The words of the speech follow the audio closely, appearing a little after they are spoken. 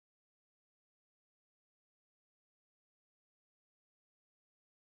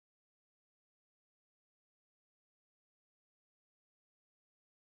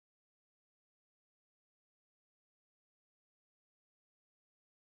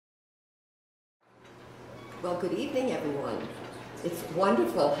Well, good evening, everyone. It's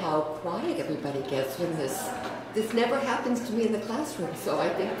wonderful how quiet everybody gets when this never happens to me in the classroom. So I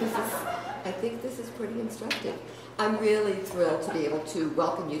think this is pretty instructive. I'm really thrilled to be able to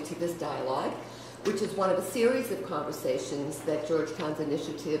welcome you to this dialogue, which is one of a series of conversations that Georgetown's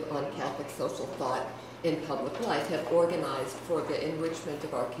Initiative on Catholic Social Thought in Public Life have organized for the enrichment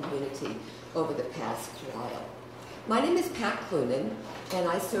of our community over the past while. My name is Pat Clunan, and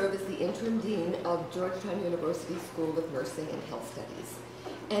I serve as the interim dean of Georgetown University School of Nursing and Health Studies.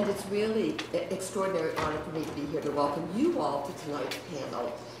 And it's really an extraordinary honor for me to be here to welcome you all to tonight's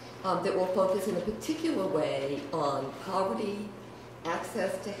panel that will focus in a particular way on poverty,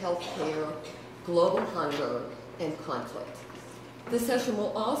 access to health care, global hunger, and conflict. This session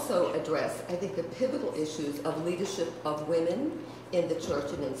will also address, I think, the pivotal issues of leadership of women in the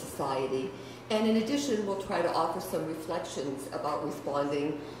church and in society. And in addition, we'll try to offer some reflections about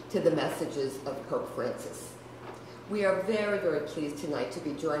responding to the messages of Pope Francis. We are very, very pleased tonight to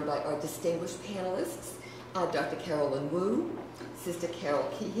be joined by our distinguished panelists, Dr. Carolyn Wu, Sister Carol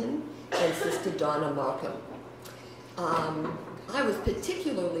Keehan, and Sister Donna Markham. I was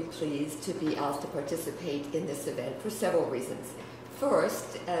particularly pleased to be asked to participate in this event for several reasons.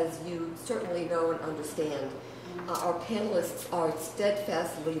 First, as you certainly know and understand, our panelists are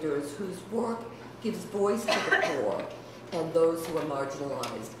steadfast leaders whose work gives voice to the poor and those who are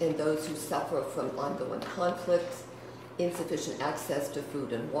marginalized and those who suffer from ongoing conflict, insufficient access to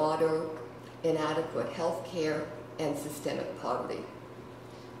food and water, inadequate health care, and systemic poverty.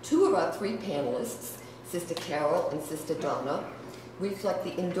 Two of our three panelists, Sister Carol and Sister Donna, reflect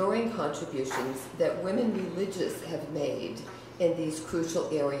the enduring contributions that women religious have made in these crucial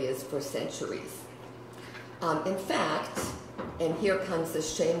areas for centuries. In fact, and here comes a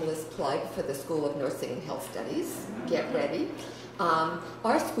shameless plug for the School of Nursing and Health Studies, get ready,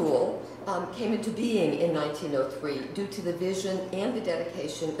 our school came into being in 1903 due to the vision and the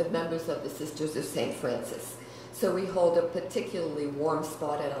dedication of members of the Sisters of St. Francis. So we hold a particularly warm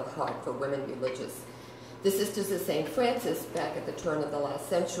spot in our heart for women religious. The Sisters of St. Francis, back at the turn of the last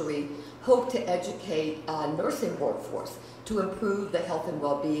century, hoped to educate a nursing workforce to improve the health and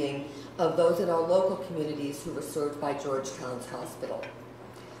well-being of those in our local communities who were served by Georgetown's hospital.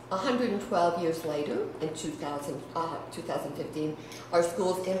 112 years later, in 2015, our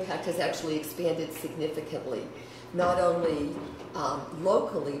school's impact has actually expanded significantly, not only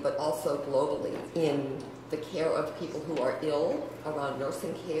locally, but also globally in the care of people who are ill, around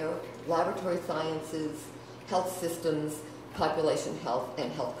nursing care, laboratory sciences, health systems, population health,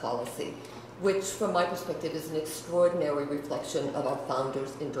 and health policy, which from my perspective is an extraordinary reflection of our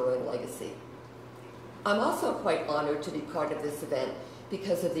founders' enduring legacy. I'm also quite honored to be part of this event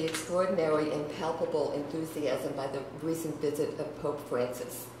because of the extraordinary and palpable enthusiasm by the recent visit of Pope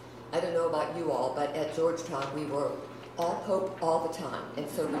Francis. I don't know about you all, but at Georgetown we were all Pope all the time, and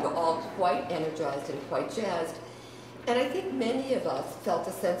so we were all quite energized and quite jazzed. And I think many of us felt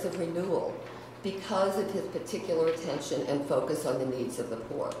a sense of renewal because of his particular attention and focus on the needs of the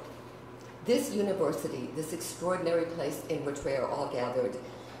poor. This university, this extraordinary place in which we are all gathered,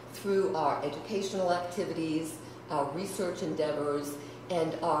 through our educational activities, our research endeavors,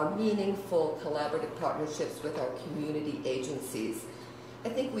 and our meaningful collaborative partnerships with our community agencies, I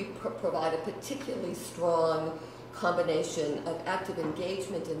think we provide a particularly strong combination of active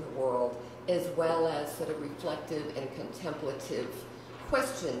engagement in the world as well as sort of reflective and contemplative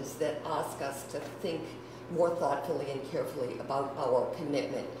questions that ask us to think more thoughtfully and carefully about our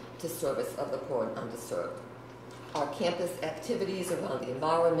commitment to service of the poor and underserved. Our campus activities around the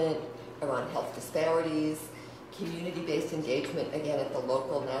environment, around health disparities, community-based engagement, again at the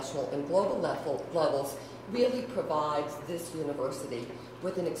local, national, and global levels, really provides this university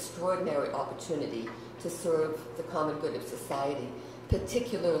with an extraordinary opportunity to serve the common good of society,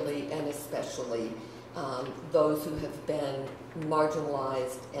 particularly and especially those who have been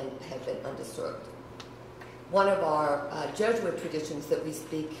marginalized and have been underserved. One of our Jesuit traditions that we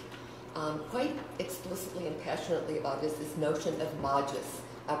speak quite explicitly and passionately about is this notion of magis.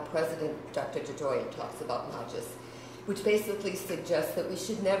 Our president, Dr. Georgetown, talks about magis, which basically suggests that we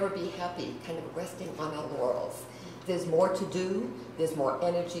should never be happy, kind of resting on our laurels. There's more to do, there's more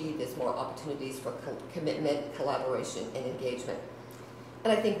energy, there's more opportunities for commitment, collaboration, and engagement.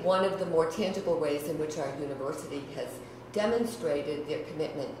 And I think one of the more tangible ways in which our university has demonstrated their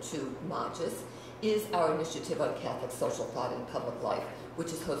commitment to magis is our initiative on Catholic social thought in public life,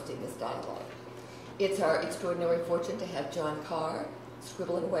 which is hosting this dialogue. It's our extraordinary fortune to have John Carr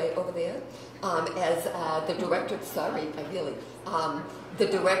scribbling away over there as the director, the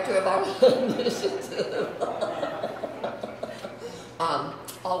director of our initiative.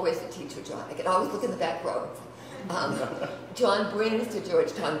 always a teacher, John. I can always look in the back row. John brings to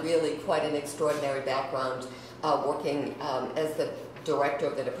Georgetown really quite an extraordinary background, working as the director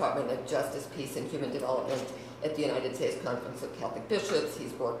of the Department of Justice, Peace, and Human Development at the United States Conference of Catholic Bishops.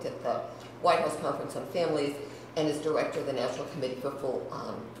 He's worked at the White House Conference on Families and is director of the National Committee for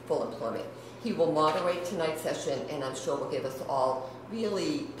Full Employment. He will moderate tonight's session, and I'm sure will give us all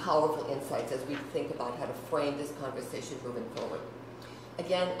really powerful insights as we think about how to frame this conversation moving forward.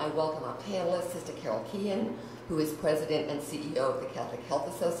 Again, I welcome our panelists, Sister Keehan, who is President and CEO of the Catholic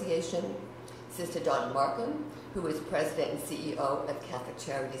Health Association, Sister Donna Markham, who is President and CEO of Catholic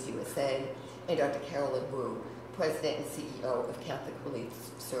Charities USA, and Dr. Carolyn Wu, President and CEO of Catholic Relief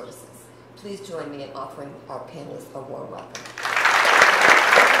Services. Please join me in offering our panelists a warm welcome.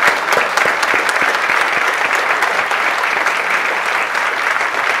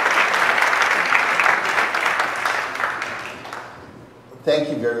 Thank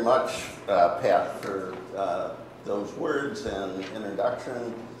you very much, Pat, for those words and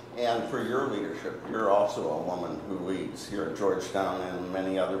introduction, and for your leadership. You're also a woman who leads here at Georgetown and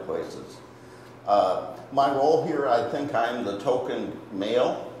many other places. My role here, I think I'm the token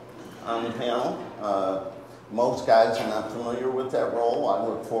male on the panel. Most guys are not familiar with that role. I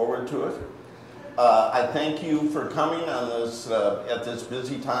look forward to it. I thank you for coming on this at this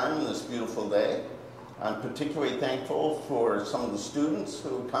busy time, this beautiful day. I'm particularly thankful for some of the students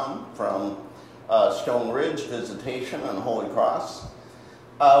who come from Stone Ridge Visitation and Holy Cross.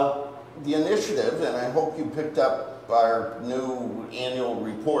 The initiative, and I hope you picked up our new annual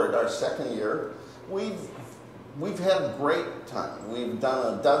report, our second year, we've had a great time. We've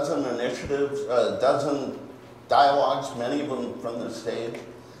done a dozen initiatives, a dozen dialogues, many of them from the stage.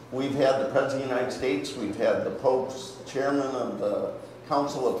 We've had the President of the United States, we've had the Pope's chairman of the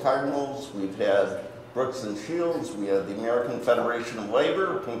Council of Cardinals, we've had Brooks and Shields, we had the American Federation of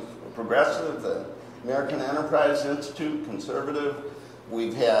Labor, Progressive, the American Enterprise Institute, Conservative.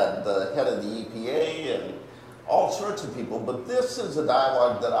 We've had the head of the EPA and all sorts of people, but this is a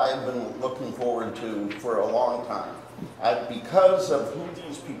dialogue that I have been looking forward to for a long time. Because of who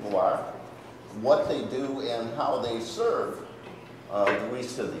these people are, what they do, and how they serve the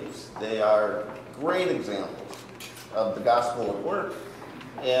least of these. They are great examples of the gospel at work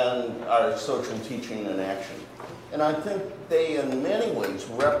and our social teaching in action. And I think they, in many ways,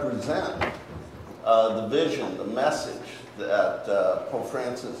 represent the vision, the message that Pope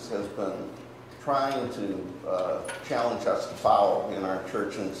Francis has been trying to challenge us to follow in our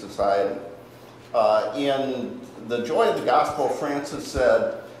church and society. In The Joy of the Gospel, Francis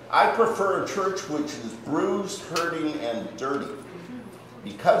said, "I prefer a church which is bruised, hurting, and dirty,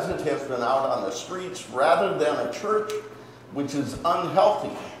 because it has been out on the streets, rather than a church which is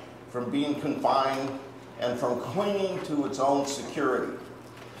unhealthy from being confined and from clinging to its own security.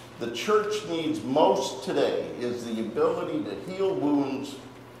 The church needs most today is the ability to heal wounds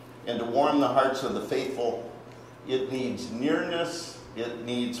and to warm the hearts of the faithful. It needs nearness, it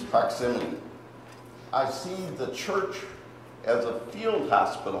needs proximity. I see the church as a field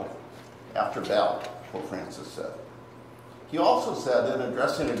hospital after battle," Pope Francis said. He also said, in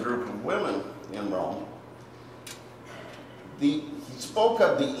addressing a group of women in Rome, he spoke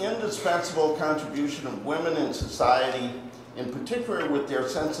of the indispensable contribution of women in society, in particular with their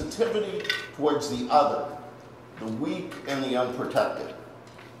sensitivity towards the other, the weak and the unprotected.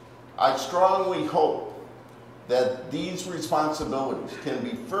 "I strongly hope that these responsibilities can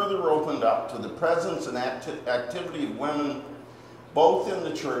be further opened up to the presence and activity of women, both in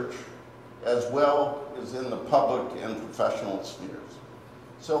the church as well as in the public and professional spheres."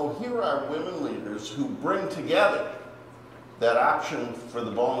 So here are women leaders who bring together that option for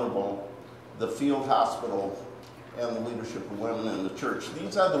the vulnerable, the field hospital, and the leadership of women in the church.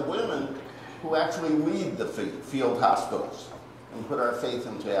 These are the women who actually lead the field hospitals and put our faith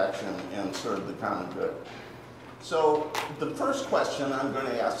into action and serve the common good. So the first question I'm going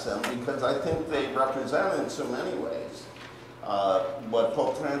to ask them, because I think they represent in so many ways what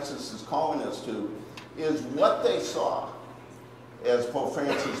Pope Francis is calling us to, is what they saw as Pope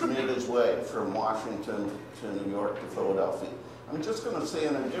Francis made his way from Washington to New York to Philadelphia. I'm just going to say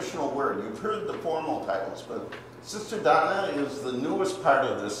an additional word. You've heard the formal titles, but Sister Donna is the newest part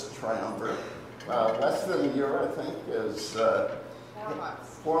of this triumvirate. Less than a year, I think, is 4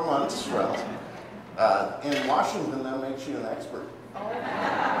 months. 4 months. Well, in Washington, that makes you an expert.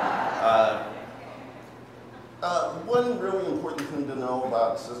 One really important thing to know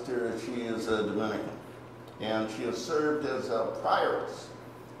about Sister is she is a Dominican, and she has served as a prioress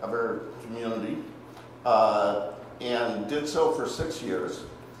of her community, and did so for 6 years.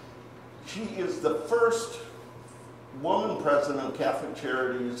 She is the first woman president of Catholic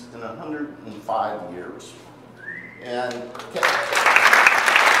Charities in 105 years. And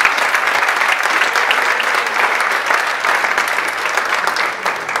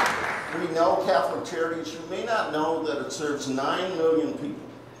we know Catholic Charities. You may not know that it serves 9 million people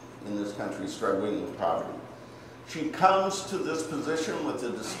in this country struggling with poverty. She comes to this position with a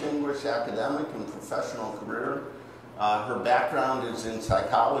distinguished academic and professional career. Her background is in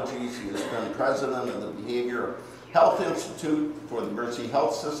psychology. She has been president of the Behavioral Health Institute for the Mercy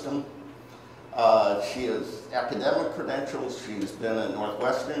Health System. She has academic credentials. She's been at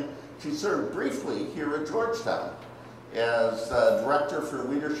Northwestern. She served briefly here at Georgetown as Director for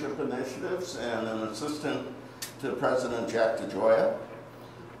Leadership Initiatives and an assistant to President Jack DeGioia.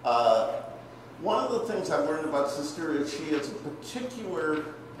 One of the things I've learned about Sister is she has a particular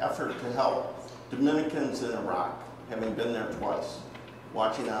effort to help Dominicans in Iraq, having been there twice,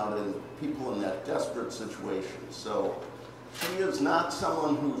 watching out in people in that desperate situation. So she is not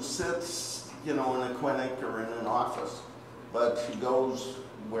someone who sits, in a clinic or in an office, but she goes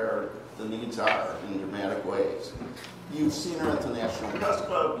where the needs are in dramatic ways. You've seen her at the National Press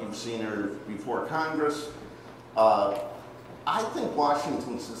Club. You've seen her before Congress. I think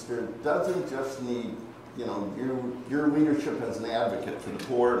Washington, Sister, doesn't just need, your leadership as an advocate for the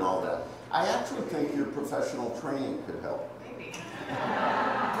poor and all that. I actually think your professional training could help. Maybe.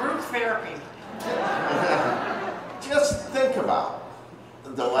 Group therapy. Just think about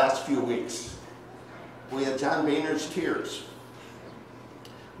the last few weeks. We had John Boehner's tears.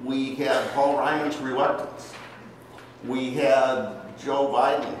 We had Paul Ryan's reluctance. We had Joe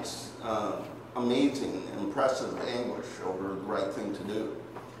Biden's amazing, impressive anguish over the right thing to do.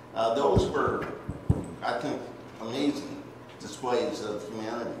 Those were, I think, amazing displays of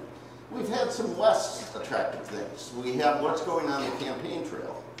humanity. We've had some less attractive things. We have what's going on the campaign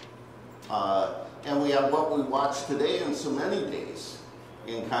trail. And we have what we watched today and so many days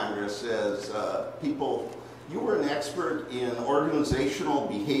in Congress as people. You were an expert in organizational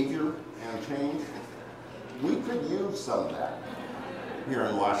behavior and change. We could use some of that here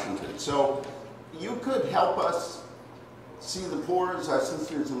in Washington. So you could help us see the poor as our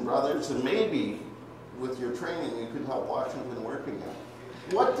sisters and brothers, and maybe with your training you could help Washington work again.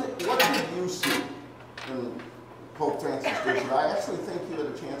 What did you see in Pope Francis' visit? I actually think you had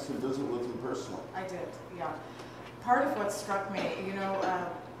a chance to visit with him personally. I did, yeah. Part of what struck me,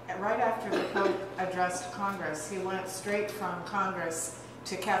 right after the Pope addressed Congress, he went straight from Congress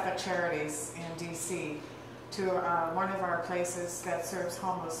to Catholic Charities in D.C., to one of our places that serves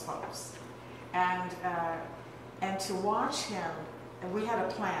homeless folks. And to watch him, and we had a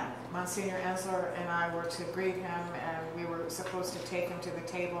plan. Monsignor Ensler and I were to greet him, and we were supposed to take him to the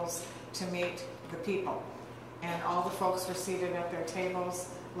tables to meet the people. And all the folks were seated at their tables.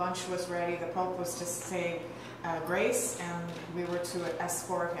 Lunch was ready. The Pope was to say grace, and we were to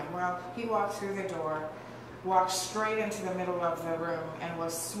escort him. Well, he walked through the door, walked straight into the middle of the room, and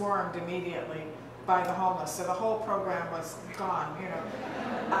was swarmed immediately by the homeless. So the whole program was gone,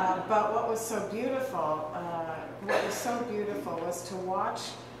 But what was so beautiful, was to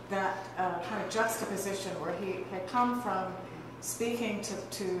watch that kind of juxtaposition where he had come from speaking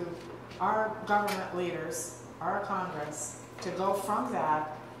to our government leaders, our Congress, to go from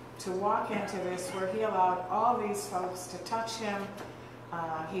that to walk into this where he allowed all these folks to touch him.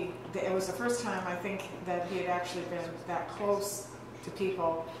 It was the first time, I think, that he had actually been that close to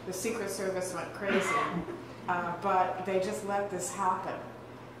people. The Secret Service went crazy, but they just let this happen.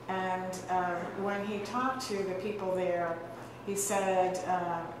 And when he talked to the people there, he said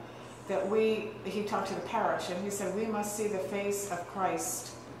he talked to the parish, and he said, we must see the face of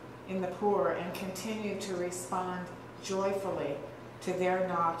Christ in the poor and continue to respond joyfully to their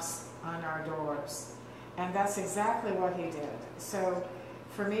knocks on our doors. And that's exactly what he did. So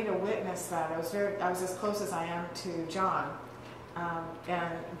for me to witness that, I was as close as I am to John.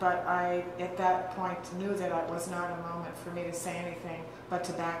 But I, at that point, knew that it was not a moment for me to say anything, but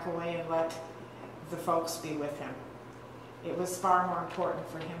to back away and let the folks be with him. It was far more important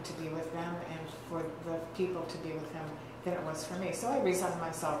for him to be with them and for the people to be with him than it was for me. So I resigned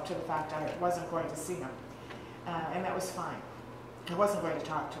myself to the fact I wasn't going to see him. And that was fine. I wasn't going to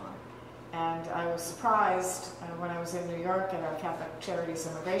talk to him. And I was surprised when I was in New York at our Catholic Charities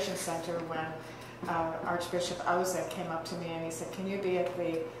Immigration Center when Archbishop Auza came up to me and he said, can you be at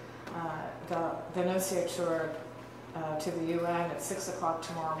the nunciature to the UN at 6 o'clock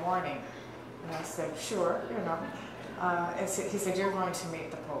tomorrow morning? And I said, sure, he said, you're going to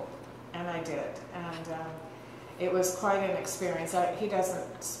meet the Pope. And I did. And it was quite an experience. He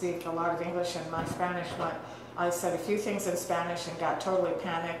doesn't speak a lot of English and my Spanish went I said a few things in Spanish and got totally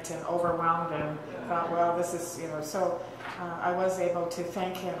panicked and overwhelmed and thought, well, this is, so I was able to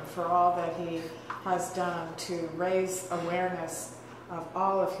thank him for all that he has done to raise awareness of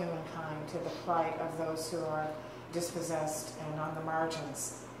all of humankind to the plight of those who are dispossessed and on the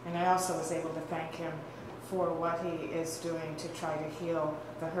margins. And I also was able to thank him for what he is doing to try to heal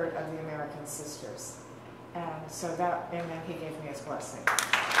the hurt of the American sisters. And so that, and then he gave me his blessing.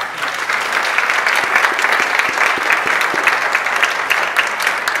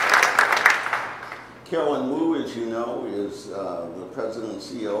 Carolyn Wu, as you know, is the president and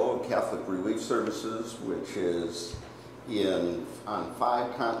CEO of Catholic Relief Services, which is on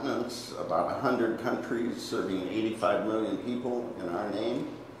 5 continents, about 100 countries, serving 85 million people in our name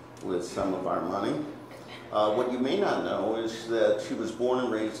with some of our money. What you may not know is that she was born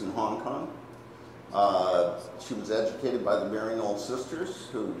and raised in Hong Kong. She was educated by the Maryknoll sisters,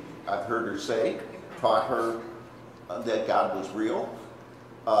 who I've heard her say taught her that God was real.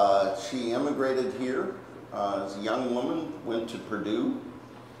 She immigrated here as a young woman, went to Purdue,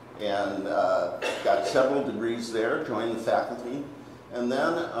 and got several degrees there, joined the faculty. And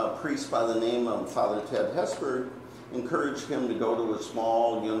then a priest by the name of Father Ted Hesburgh encouraged him to go to a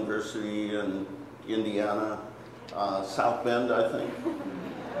small university in Indiana, South Bend, I think.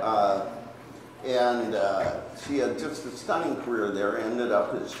 She had just a stunning career there, ended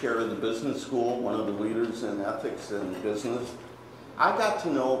up as chair of the business school, one of the leaders in ethics and business. I got to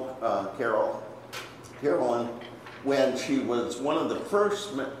know Carolyn, when she was one of the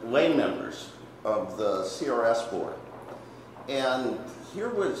first lay members of the CRS board. And here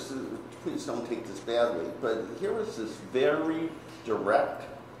was, please don't take this badly, but here was this very direct,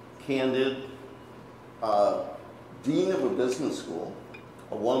 candid dean of a business school,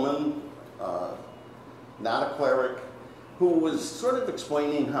 a woman, not a cleric, who was sort of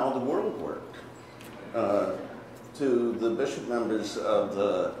explaining how the world worked to the bishop members of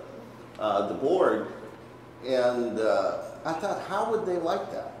the board. And I thought, how would they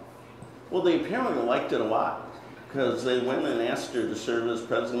like that? Well, they apparently liked it a lot, because they went and asked her to serve as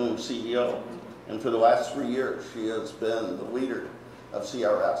president and CEO. And for the last 3 years, she has been the leader of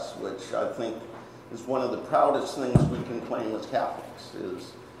CRS, which I think is one of the proudest things we can claim as Catholics,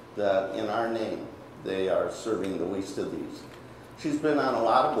 is that in our name, they are serving the least of these. She's been on a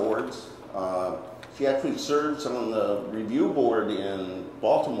lot of boards. She actually serves on the review board in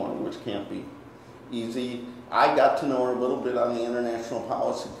Baltimore, which can't be easy. I got to know her a little bit on the International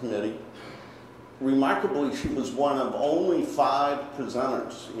Policy Committee. Remarkably, she was one of only 5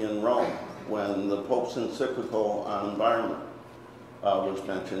 presenters in Rome when the Pope's encyclical on environment was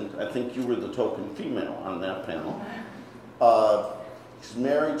mentioned. I think you were the token female on that panel. She's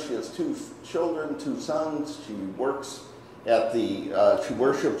married, she has 2 children, 2 sons. She works at she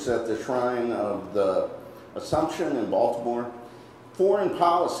worships at the Shrine of the Assumption in Baltimore. Foreign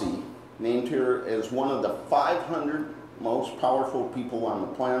Policy named her as one of the 500 most powerful people on the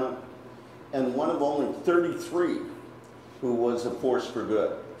planet, and one of only 33 who was a force for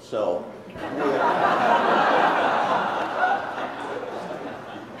good. So,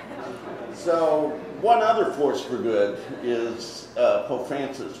 so one other force for good is Pope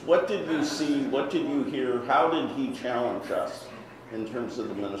Francis. What did you see? What did you hear? How did he challenge us in terms of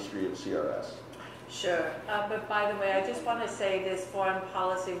the ministry of CRS? Sure, but by the way, I just want to say this foreign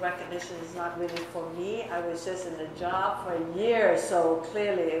policy recognition is not really for me. I was just in the job for a year, so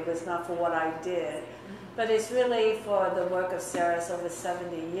clearly it was not for what I did. But it's really for the work of CRS over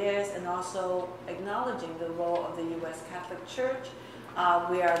 70 years, and also acknowledging the role of the U.S. Catholic Church.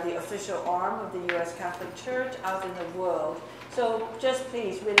 We are the official arm of the U.S. Catholic Church out in the world. So just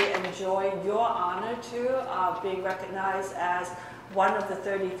please really enjoy your honor too, being recognized as one of the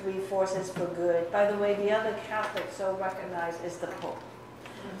 33 forces for good. By the way, the other Catholic so recognized is the Pope.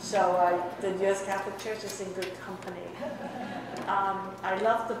 So the U.S. Catholic Church is in good company. I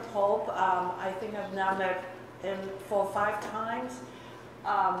love the Pope. I think I've now met him 4 or 5 times.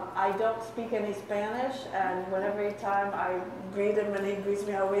 I don't speak any Spanish, and every time I greet him and he greets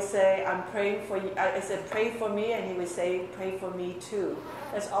me, I always say, I'm praying for you. I said, pray for me, and he would say, pray for me too.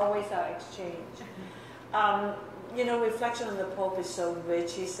 That's always our exchange. You know, reflection on the Pope is so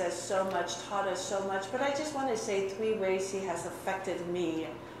rich. He says so much, taught us so much. But I just want to say 3 ways he has affected me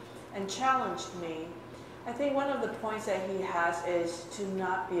and challenged me. I think one of the points that he has is to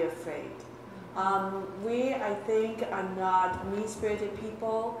not be afraid. We, I think, are not mean-spirited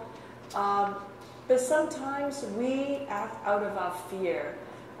people. But sometimes we act out of our fear.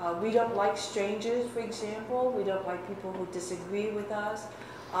 We don't like strangers, for example. We don't like people who disagree with us.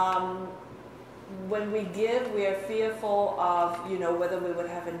 When we give, we are fearful of, you know, whether we would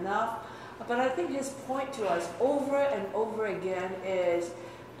have enough. But I think his point to us over and over again is,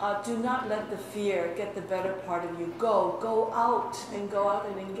 do not let the fear get the better part of you. Go out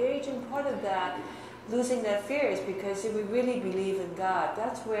and engage. And part of that, losing that fear, is because if we really believe in God,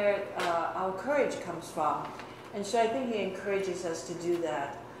 that's where our courage comes from. And so I think he encourages us to do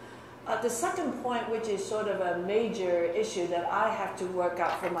that. The second point, which is sort of a major issue that I have to work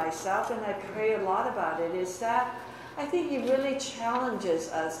out for myself, and I pray a lot about it, is that I think he really challenges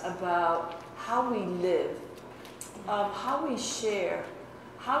us about how we live, how we share,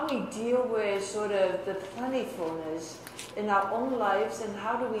 how we deal with sort of the plentifulness in our own lives, and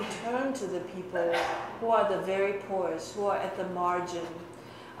how do we turn to the people who are the very poorest, who are at the margin.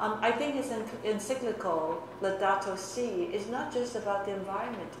 I think his encyclical, Laudato Si, is not just about the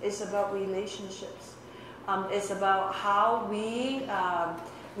environment. It's about relationships. It's about how we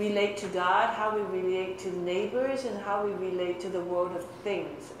relate to God, how we relate to neighbors, and how we relate to the world of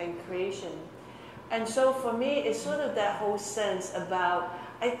things and creation. And so for me, it's sort of that whole sense about,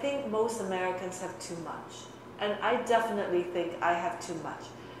 I think most Americans have too much. And I definitely think I have too much.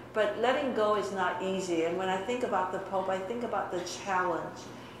 But letting go is not easy. And when I think about the Pope, I think about the challenge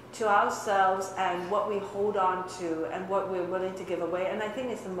to ourselves and what we hold on to and what we're willing to give away. And I think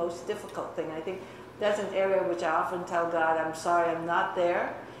it's the most difficult thing. I think that's an area which I often tell God, I'm sorry, I'm not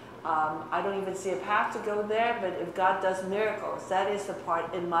there. I don't even see a path to go there, but if God does miracles, that is the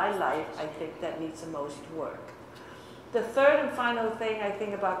part in my life, I think, that needs the most work. The third and final thing I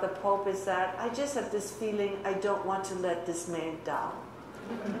think about the Pope is that I just have this feeling I don't want to let this man down.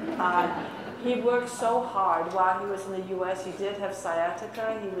 He worked so hard while he was in the U.S. He did have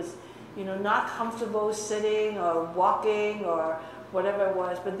sciatica. He was, not comfortable sitting or walking or whatever it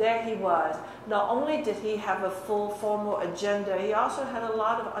was, but there he was. Not only did he have a full formal agenda, he also had a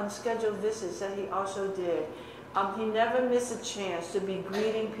lot of unscheduled visits that he also did. He never missed a chance to be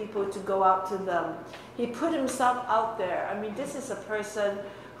greeting people, to go out to them. He put himself out there. I mean, this is a person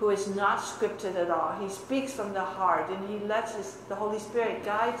who is not scripted at all. He speaks from the heart, and he lets the Holy Spirit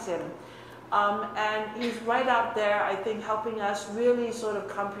guides him. And he's right out there, I think, helping us really sort of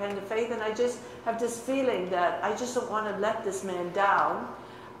comprehend the faith. And I just have this feeling that I just don't want to let this man down.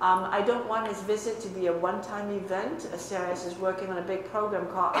 I don't want his visit to be a one-time event. CRS is working on a big program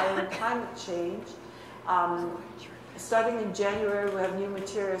called Island Climate Change. Starting in January, we have new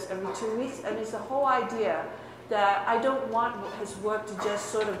materials every 2 weeks. And it's the whole idea that I don't want his work to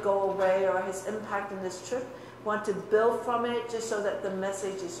just sort of go away, or his impact in this trip. Want to build from it just so that the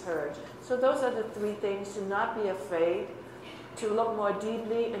message is heard. So those are the three things: to not be afraid, to look more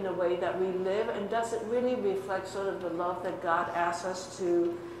deeply in the way that we live, and does it really reflect sort of the love that God asks us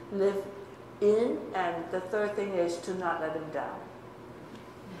to live in? And the third thing is to not let him down.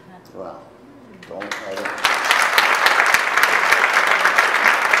 Wow. Don't let him.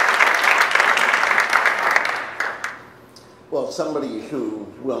 Well, somebody who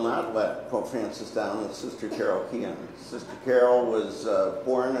will not let Pope Francis down is Sister Carol Keehan. Sister Carol was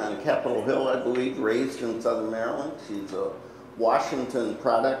born on Capitol Hill, I believe, raised in Southern Maryland. She's a Washington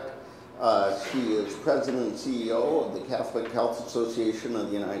product. She is president and CEO of the Catholic Health Association of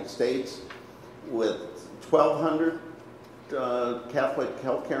the United States, with 1,200 Catholic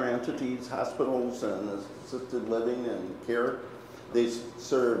healthcare entities, hospitals, and assisted living and care. They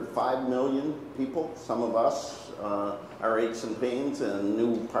serve 5 million people. Some of us, our aches and pains and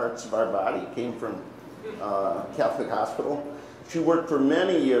new parts of our body came from Catholic Hospital. She worked for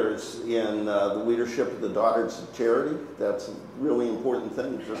many years in the leadership of the Daughters of Charity. That's a really important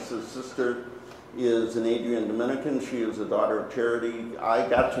thing. Just as Sister is an Adrian Dominican, she is a Daughter of Charity. I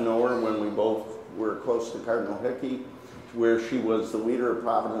got to know her when we both were close to Cardinal Hickey, where she was the leader of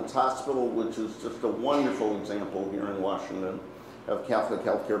Providence Hospital, which is just a wonderful example here in Washington of Catholic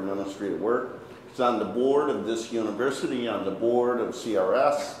healthcare ministry at work. She's on the board of this university, on the board of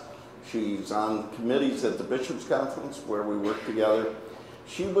CRS. She's on committees at the Bishops' Conference where we work together.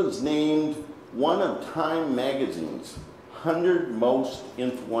 She was named one of Time Magazine's 100 most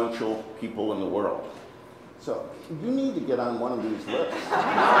influential people in the world. So you need to get on one of these lists.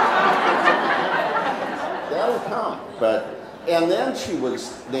 That'll come. And then she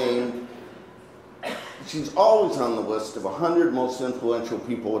was named, she's always on the list of 100 most influential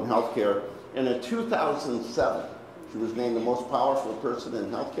people in healthcare. And in 2007, she was named the most powerful person in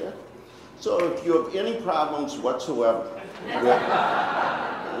healthcare. So if you have any problems whatsoever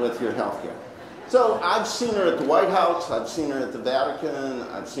with your healthcare. So I've seen her at the White House, I've seen her at the Vatican,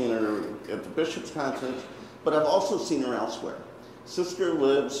 I've seen her at the Bishops' Conference, but I've also seen her elsewhere. Sister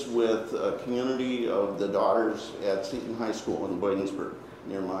lives with a community of the daughters at Seton High School in Williamsburg,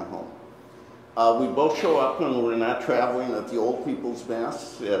 near my home. We both show up when we're not traveling at the Old People's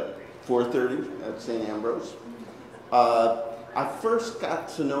Mass at 4:30 at St. Ambrose. I first got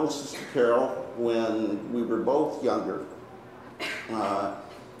to know Sister Carol when we were both younger.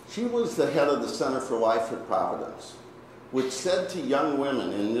 She was the head of the Center for Life at Providence, which said to young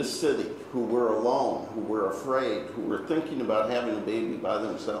women in this city who were alone, who were afraid, who were thinking about having a baby by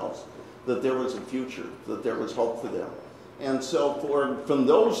themselves, that there was a future, that there was hope for them. And so from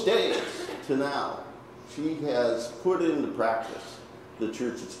those days to now, she has put into practice the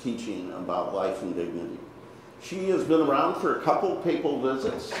church's teaching about life and dignity. She has been around for a couple papal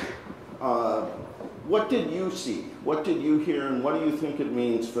visits. What did you see? What did you hear? And what do you think it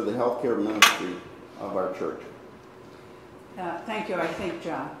means for the healthcare ministry of our church? Thank you, I think,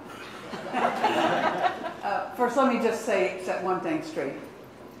 John. First, let me just set one thing straight.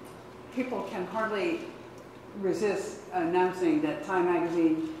 People can hardly resist announcing that Time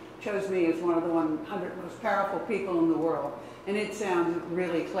magazine chose me as one of the 100 most powerful people in the world. And it sounds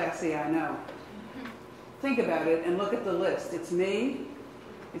really classy, I know. Think about it and look at the list. It's me.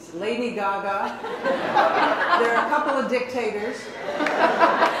 It's Lady Gaga. There are a couple of dictators.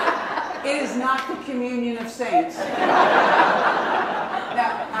 It is not the communion of saints. Now,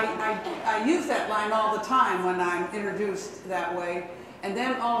 I use that line all the time when I'm introduced that way. And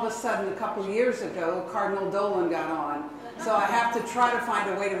then all of a sudden, a couple of years ago, Cardinal Dolan got on. So I have to try to find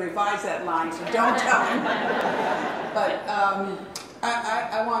a way to revise that line, so don't tell him. But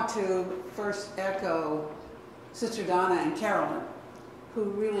I want to first echo Sister Donna and Carolyn, who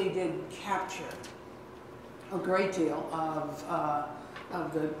really did capture a great deal of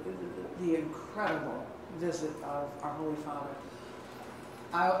the incredible visit of our Holy Father.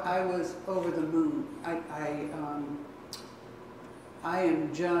 I was over the moon. I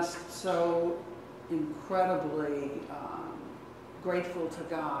am just so incredibly grateful to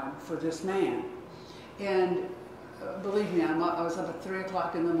God for this man. And believe me, I was up at 3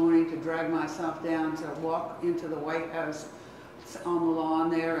 o'clock in the morning to drag myself down to walk into the White House on the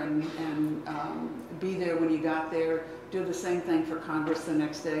lawn there and be there when he got there, do the same thing for Congress the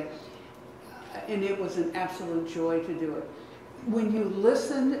next day. And it was an absolute joy to do it. When you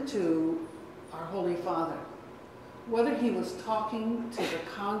listen to our Holy Father, whether he was talking to the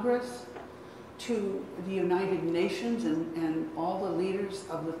Congress, to the United Nations and all the leaders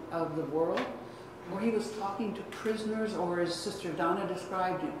of the world, or he was talking to prisoners, or as Sister Donna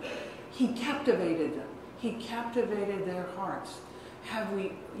described it, he captivated them. He captivated their hearts.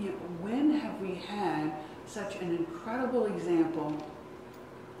 When have we had such an incredible example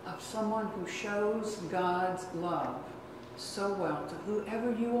of someone who shows God's love so well to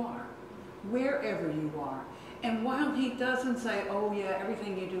whoever you are, wherever you are? And while he doesn't say, oh yeah,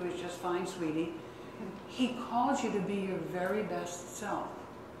 everything you do is just fine, sweetie, he calls you to be your very best self.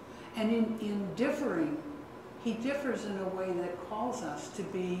 And in differing, he differs in a way that calls us to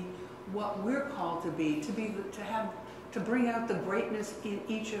be what we're called to be, to bring out the greatness in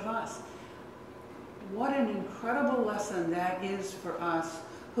each of us. What an incredible lesson that is for us,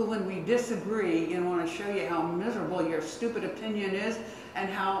 who when we disagree and want to show you how miserable your stupid opinion is and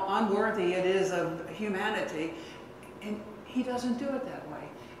how unworthy it is of humanity, and he doesn't do it that way.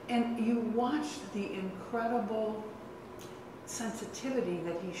 And you watch the incredible sensitivity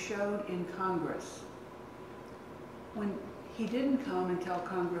that he showed in Congress when he didn't come and tell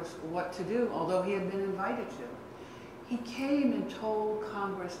Congress what to do, although he had been invited to. He came and told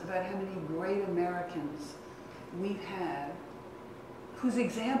Congress about how many great Americans we've had, whose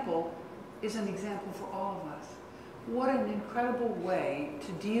example is an example for all of us. What an incredible way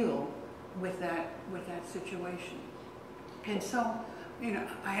to deal with that situation. And so,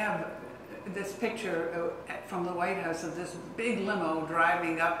 I have this picture from the White House of this big limo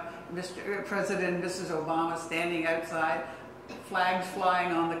driving up, Mr. President and Mrs. Obama standing outside, flags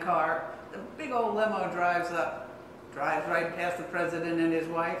flying on the car. The big old limo drives right past the president and his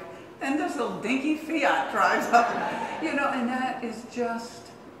wife. And this little dinky Fiat drives up, and that is just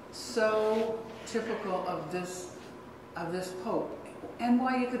so typical of this Pope. And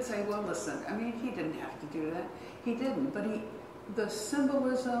why you could say, well, listen, he didn't have to do that. He didn't, but the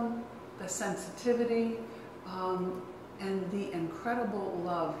symbolism, the sensitivity, and the incredible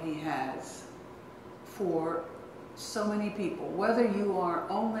love he has for so many people, whether you are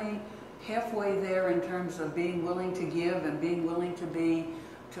only halfway there in terms of being willing to give and being willing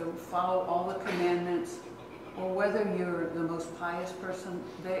to follow all the commandments, or whether you're the most pious person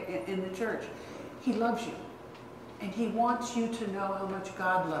in the church. He loves you. And he wants you to know how much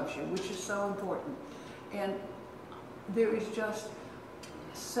God loves you, which is so important. And there is just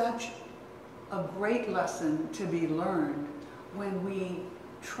such a great lesson to be learned when we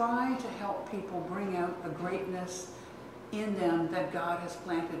try to help people bring out the greatness in them that God has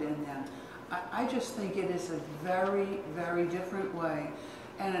planted in them. I just think it is a very, very different way.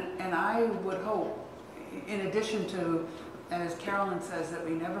 And I would hope, in addition to, as Carolyn says, that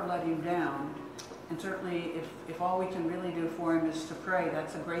we never let him down, and certainly if all we can really do for him is to pray,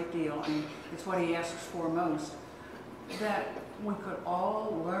 that's a great deal, and it's what he asks for most, that we could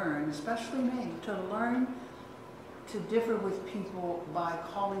all learn, especially me, to learn to differ with people by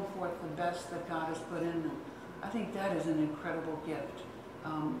calling forth the best that God has put in them. I think that is an incredible gift,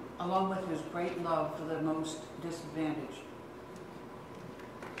 along with his great love for the most disadvantaged.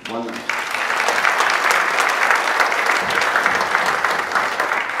 Wonderful.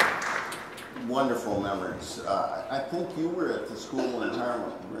 Wonderful memories. I think you were at the school in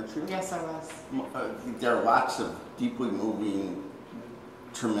Harlem, weren't you? Yes, I was. There are lots of deeply moving,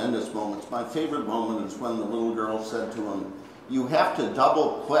 tremendous moments. My favorite moment is when the little girl said to him, "You have to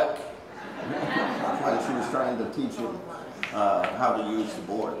double click," when she was trying to teach him how to use the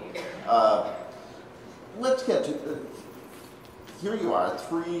board. Let's get to, here you are,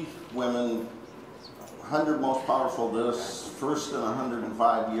 3 women, 100 most powerful this, first in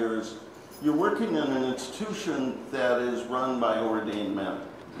 105 years. You're working in an institution that is run by ordained men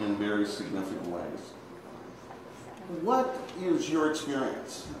in very significant ways. What is your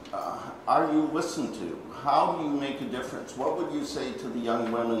experience? Are you listened to? How do you make a difference? What would you say to the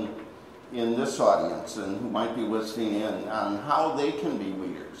young women in this audience and who might be listening in on how they can be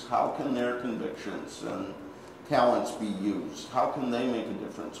leaders? How can their convictions and talents be used? How can they make a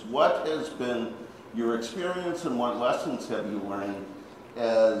difference? What has been your experience and what lessons have you learned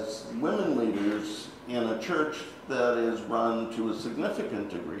as women leaders in a church that is run to a significant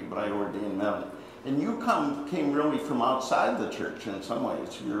degree by ordained men? And you came really from outside the church in some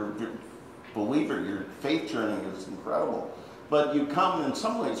ways. You're a believer, your faith journey is incredible. But you come in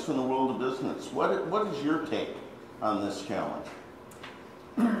some ways from the world of business. What is your take on this challenge?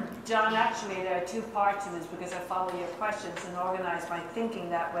 John, actually there are 2 parts to this because I follow your questions and organize my thinking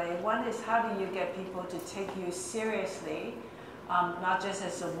that way. One is, how do you get people to take you seriously? Not just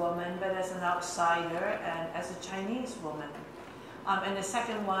as a woman, but as an outsider and as a Chinese woman. And the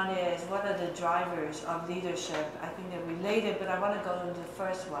second one is, what are the drivers of leadership? I think they're related, but I want to go into the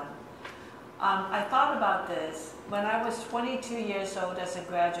first one. I thought about this. When I was 22 years old as a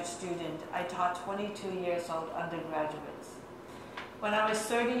graduate student, I taught 22 years old undergraduates. When I was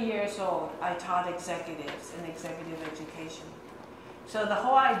 30 years old, I taught executives in executive education. So the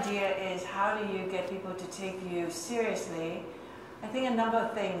whole idea is, how do you get people to take you seriously? I think a number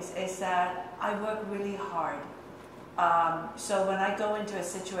of things is that I work really hard. So when I go into a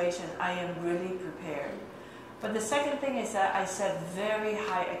situation, I am really prepared. But the second thing is that I set very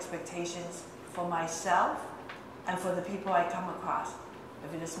high expectations for myself and for the people I come across.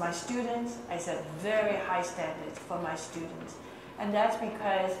 If it is my students, I set very high standards for my students. And that's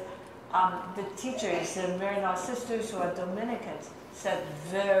because the teachers, the Maryknoll sisters who are Dominicans, set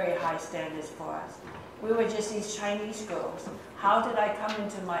very high standards for us. We were just these Chinese girls. How did I come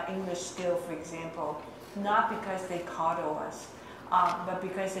into my English skill, for example? Not because they coddle us, but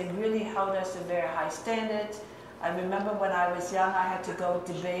because they really held us to very high standards. I remember when I was young, I had to go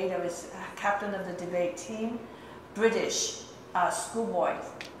debate. I was captain of the debate team, British schoolboys.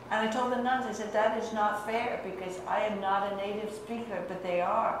 And I told the nuns, I said, that is not fair because I am not a native speaker, but they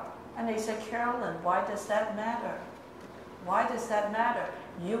are. And they said, Carolyn, why does that matter? Why does that matter?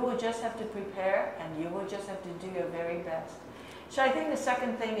 You will just have to prepare and you will just have to do your very best. So I think the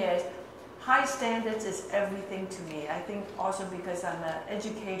second thing is, high standards is everything to me. I think also because I'm an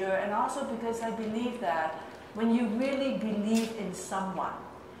educator and also because I believe that when you really believe in someone,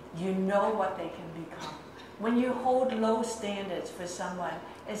 you know what they can become. When you hold low standards for someone,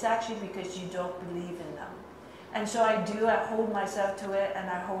 it's actually because you don't believe in them. And so I hold myself to it and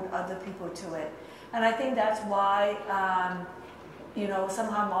I hold other people to it. And I think that's why,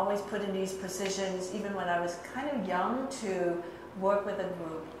 somehow I'm always put in these positions, even when I was kind of young, to work with a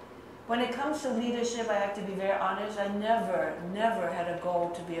group. When it comes to leadership, I have to be very honest, I never had a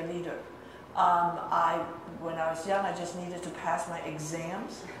goal to be a leader. When I was young, I just needed to pass my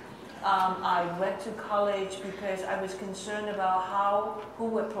exams. I went to college because I was concerned about who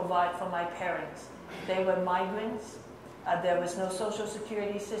would provide for my parents. They were migrants, there was no social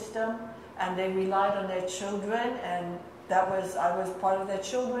security system, and they relied on their children, and I was part of their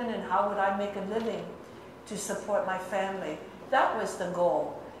children, and how would I make a living to support my family? That was the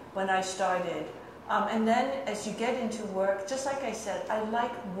goal when I started. And then as you get into work, just like I said, I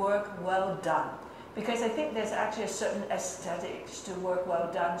like work well done. Because I think there's actually a certain aesthetics to work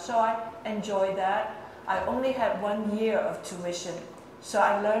well done. So I enjoy that. I only had 1 year of tuition. So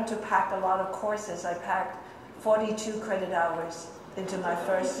I learned to pack a lot of courses. I packed 42 credit hours into my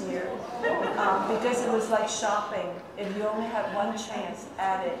first year because it was like shopping. If you only had one chance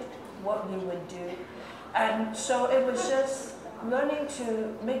at it, what you would do. And so it was just learning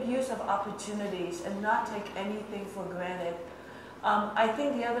to make use of opportunities and not take anything for granted. I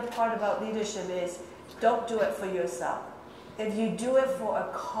think the other part about leadership is don't do it for yourself. If you do it for a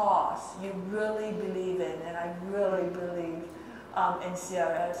cause you really believe in, and I really believe in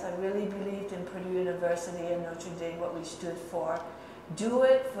CRS, I really believed in Purdue University and Notre Dame, what we stood for. Do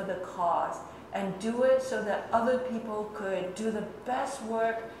it for the cause, and do it so that other people could do the best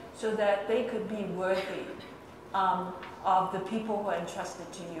work so that they could be worthy of the people who are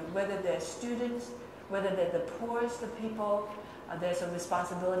entrusted to you, whether they're students, whether they're the poorest of people, there's a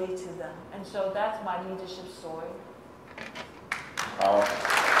responsibility to them. And so that's my leadership story.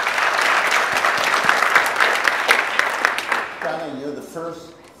 Connie, you're the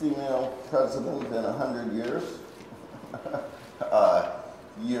first female president in 100 years.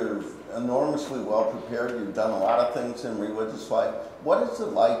 You're enormously well prepared. You've done a lot of things in religious life. What is it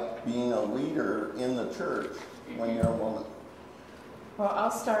like being a leader in the church when you're a woman? Well,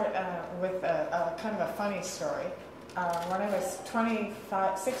 I'll start with a kind of a funny story. When I was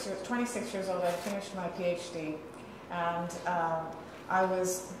 26 years old, I finished my PhD, and I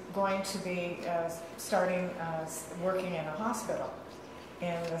was going to be starting working in a hospital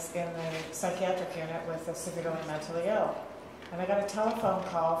in the psychiatric unit with the severely mentally ill. And I got a telephone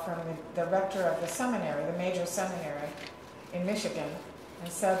call from the rector of the seminary, the major seminary in Michigan,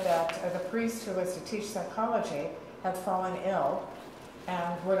 and said that the priest who was to teach psychology had fallen ill,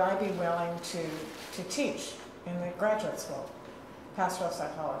 and would I be willing to teach in the graduate school, pastoral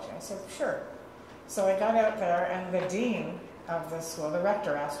psychology. I said, sure. So I got out there, and the dean of the school, the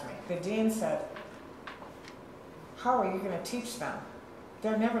rector asked me, the dean said, how are you going to teach them?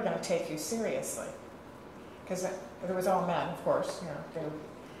 They're never going to take you seriously. Because it was all men, of course, you know.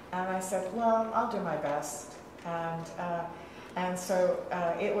 And I said, well, I'll do my best. And so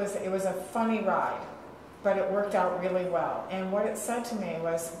it was a funny ride, but it worked out really well. And what it said to me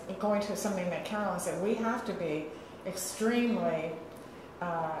was, going to something that Carolyn said, we have to be extremely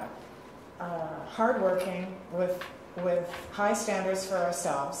hardworking with high standards for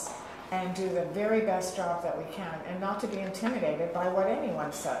ourselves, and do the very best job that we can, and not to be intimidated by what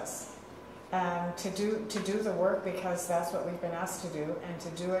anyone says. And to do the work because that's what we've been asked to do, and to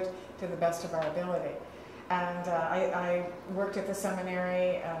do it to the best of our ability. And I worked at the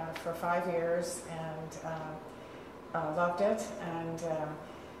seminary for 5 years, and loved it, and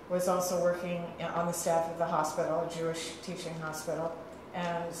was also working on the staff of the hospital, a Jewish teaching hospital.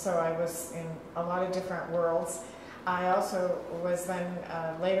 And so I was in a lot of different worlds. I also was then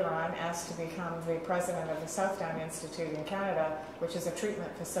later on asked to become the president of the Southdown Institute in Canada, which is a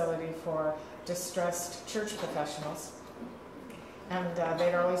treatment facility for distressed church professionals. And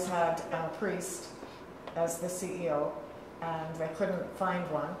they'd always had a priest as the CEO, and they couldn't find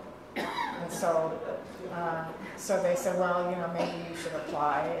one. And so they said, well, you know, maybe you should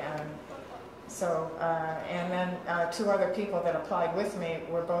apply. And so, and then 2 other people that applied with me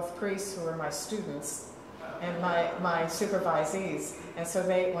were both priests who were my students and my supervisees. And so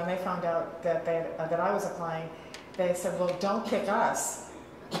when they found out that I was applying, they said, well, don't pick us.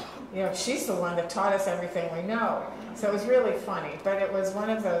 You know, she's the one that taught us everything we know. So it was really funny, but it was one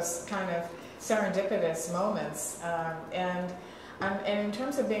of those kind of serendipitous moments. And in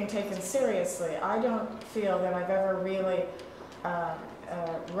terms of being taken seriously, I don't feel that I've ever really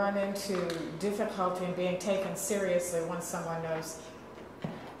run into difficulty in being taken seriously once someone knows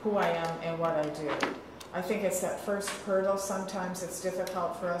who I am and what I do. I think it's that first hurdle. Sometimes it's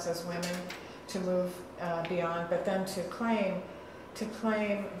difficult for us as women to move beyond, but then to claim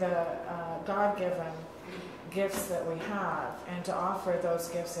the God-given gifts that we have, and to offer those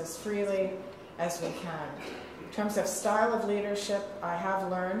gifts as freely as we can. In terms of style of leadership, I have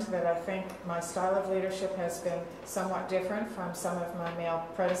learned that I think my style of leadership has been somewhat different from some of my male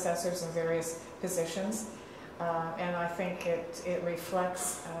predecessors in various positions, and I think it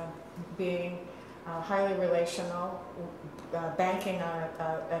reflects being highly relational, banking on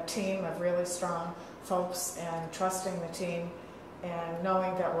a team of really strong folks, and trusting the team, and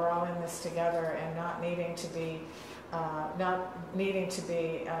knowing that we're all in this together, and not needing to be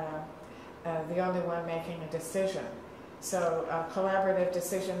the only one making a decision. So collaborative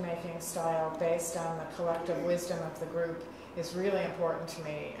decision-making style based on the collective wisdom of the group is really important to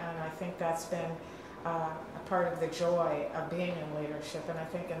me, and I think that's been a part of the joy of being in leadership. And I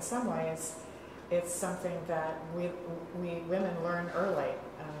think in some ways it's something that we women learn early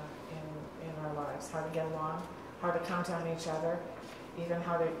in our lives, how to get along, how to count on each other, even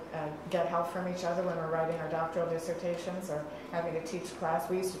how to get help from each other when we're writing our doctoral dissertations or having to teach class.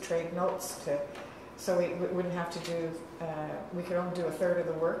 We used to trade notes so we wouldn't have to do, we could only do a third of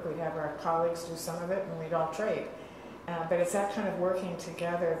the work. We'd have our colleagues do some of it, and we'd all trade. But it's that kind of working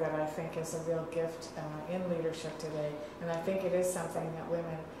together that I think is a real gift in leadership today. And I think it is something that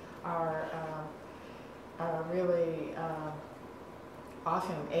women are really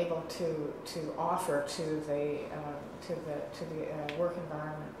often able to offer to the work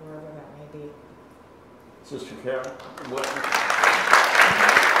environment, wherever that may be. Sister Karen,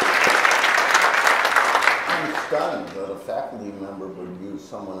 I'm stunned that a faculty member would use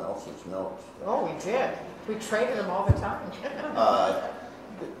someone else's notes. Oh, we did. We traded them all the time.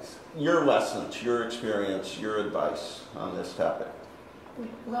 Your lessons, your experience, your advice on this topic.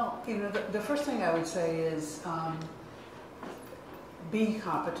 Well, the first thing I would say is be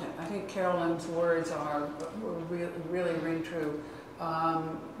competent. I think Carolyn's words really ring true.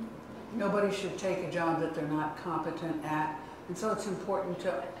 Nobody should take a job that they're not competent at, and so it's important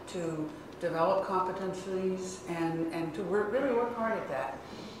to develop competencies and to really work hard at that.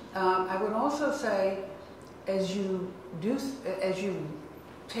 I would also say, as you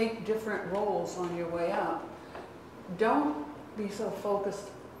take different roles on your way up, don't be so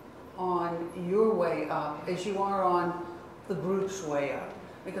focused on your way up as you are on the group's way up,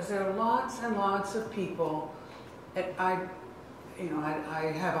 because there are lots and lots of people. I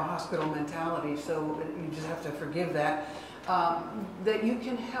have a hospital mentality, so you just have to forgive that. That you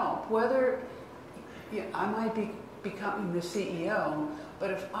can help. Whether I might be becoming the CEO,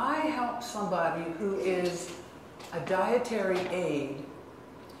 but if I help somebody who is a dietary aide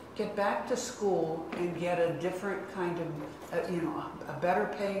get back to school and get a different kind of, a better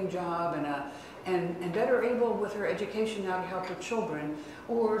paying job and better able with her education now to help her children,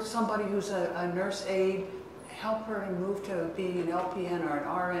 or somebody who's a nurse aide, help her and move to being an LPN or an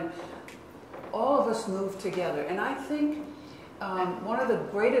RN. All of us move together. And I think one of the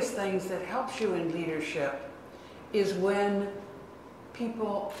greatest things that helps you in leadership is when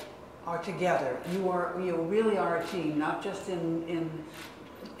people are together. You really are a team, not just in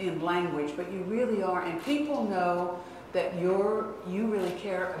language, but you really are. And people know that you really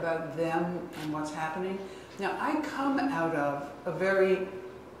care about them and what's happening. Now, I come out of a very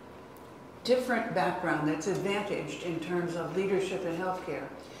different background that's advantaged in terms of leadership in healthcare.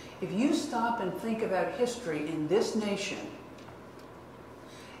 If you stop and think about history in this nation,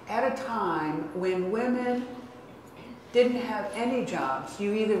 at a time when women didn't have any jobs,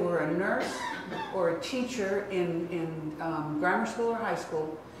 you either were a nurse or a teacher in grammar school or high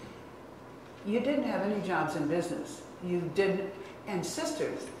school, you didn't have any jobs in business. You didn't, and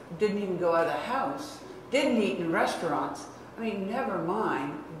sisters didn't even go out of the house, didn't eat in restaurants. I mean, never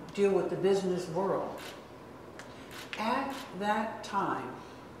mind deal with the business world. At that time,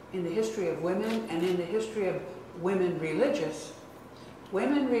 in the history of women and in the history of women religious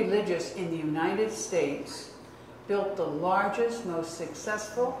in the United States built the largest, most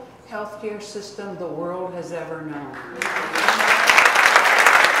successful healthcare system the world has ever known.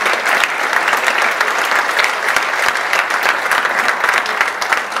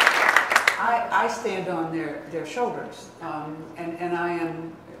 I stand on their shoulders, and I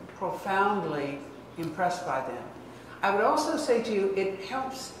am profoundly impressed by them. I would also say to you, it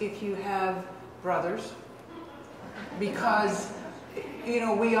helps if you have brothers, because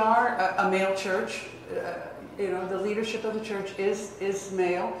we are a male church. The leadership of the church is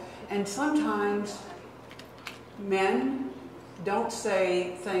male, and sometimes men don't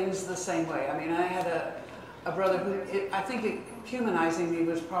say things the same way. I mean, I had a brother who, I think humanizing me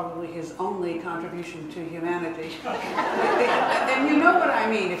was probably his only contribution to humanity. And you know what I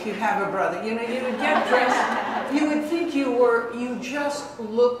mean, if you have a brother. You would get dressed, you would think you just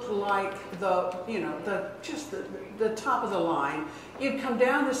looked like the top of the line. You'd come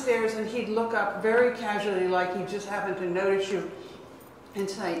down the stairs and he'd look up very casually like he just happened to notice you and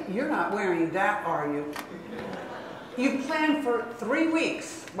say, "You're not wearing that, are you? You planned for 3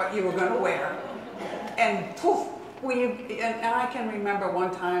 weeks what you were going to wear." And poof, and I can remember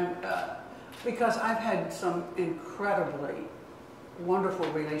one time, because I've had some incredibly wonderful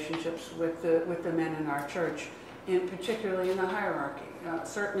relationships with the men in our church, and particularly in the hierarchy.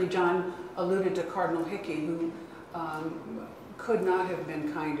 Certainly John alluded to Cardinal Hickey, who could not have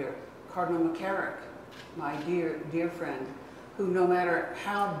been kinder. Cardinal McCarrick, my dear friend, who no matter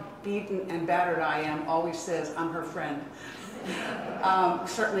how beaten and battered I am, always says, "I'm her friend."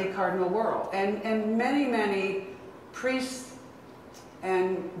 Certainly Cardinal Wuerl, and many priests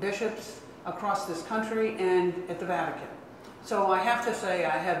and bishops across this country and at the Vatican. So I have to say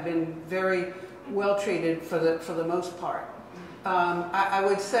I have been very well treated for the most part. I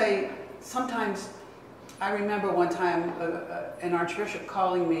would say sometimes, I remember one time an archbishop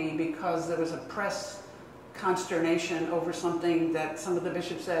calling me because there was a press consternation over something that some of the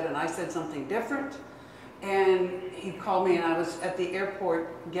bishops said, and I said something different. And he called me, and I was at the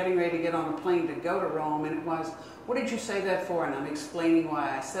airport getting ready to get on a plane to go to Rome, and it was, what did you say that for? And I'm explaining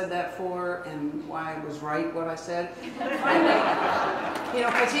why I said that for and why it was right what I said. Finally, you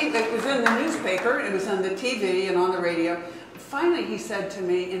know, because it was in the newspaper, it was on the TV and on the radio. Finally, he said to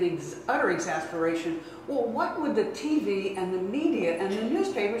me in utter exasperation, well, what would the TV and the media and the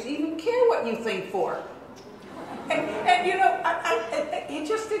newspapers even care what you think for? And you know, he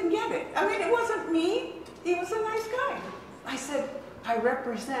just didn't get it. I mean, it wasn't me. He was a nice guy. I said, I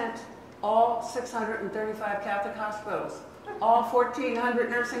represent all 635 Catholic hospitals, all 1,400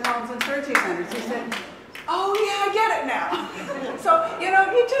 nursing homes and surgery centers. He said, oh yeah, I get it now. So, you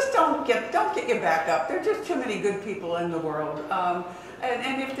know, you just don't get your back up. There are just too many good people in the world. And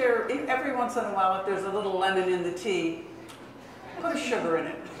if every once in a while, if there's a little lemon in the tea, put a sugar in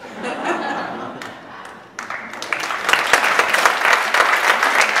it.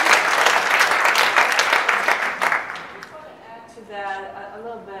 That a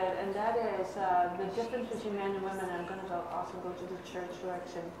little bit, and that is the difference between men and women. I'm going to also go to the church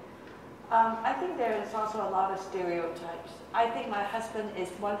direction. I think there is also a lot of stereotypes. I think my husband is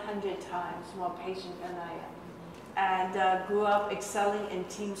 100 times more patient than I am, and grew up excelling in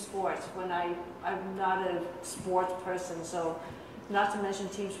team sports when I'm not a sports person, so not to mention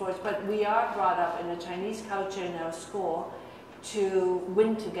team sports, but we are brought up in a Chinese culture in our school to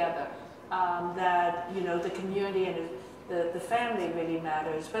win together, that, you know, the community and the family really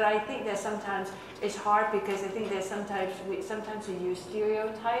matters. But I think that sometimes it's hard because I think that sometimes we use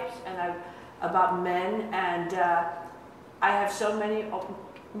stereotypes and about men, and I have so many,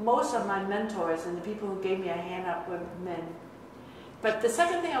 most of my mentors and the people who gave me a hand up were men. But the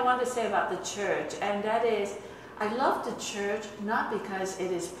second thing I want to say about the church, and that is, I love the church not because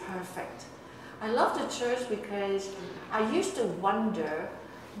it is perfect. I love the church because I used to wonder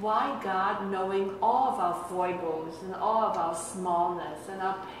why God, knowing all of our foibles and all of our smallness and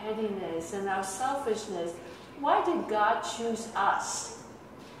our pettiness and our selfishness, why did God choose us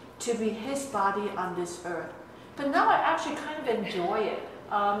to be His body on this earth? But now I actually kind of enjoy it.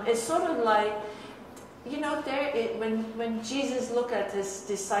 It's sort of like, you know, when Jesus looked at His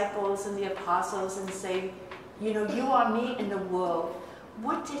disciples and the apostles and say, you know, you are me in the world,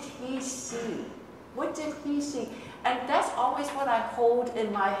 what did He see? What did He see? And that's always what I hold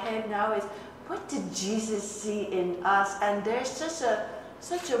in my head now is, what did Jesus see in us? And there's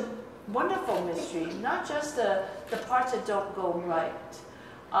such a wonderful mystery, not just the parts that don't go right,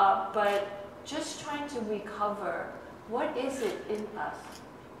 but just trying to recover what is it in us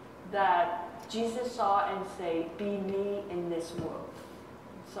that Jesus saw and say, be me in this world.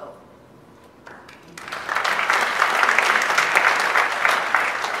 So.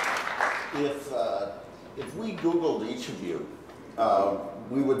 If we Googled each of you,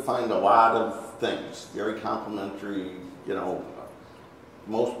 we would find a lot of things, very complimentary, you know,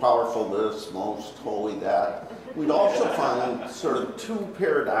 most powerful this, most holy that. We'd also find sort of two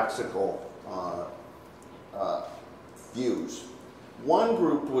paradoxical views. One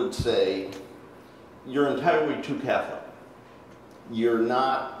group would say, you're entirely too Catholic. You're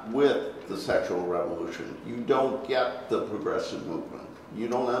not with the sexual revolution. You don't get the progressive movement. You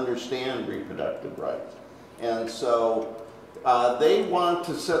don't understand reproductive rights. And so they want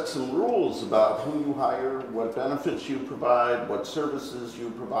to set some rules about who you hire, what benefits you provide, what services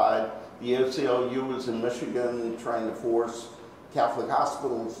you provide. The ACLU is in Michigan trying to force Catholic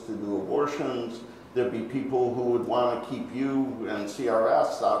hospitals to do abortions. There'd be people who would want to keep you and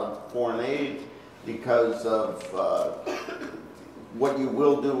CRS out of foreign aid because of what you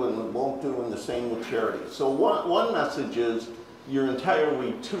will do and won't do, and the same with charities. So one message is, you're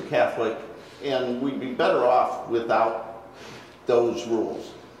entirely too Catholic, and we'd be better off without those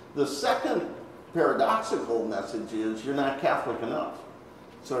rules. The second paradoxical message is, you're not Catholic enough.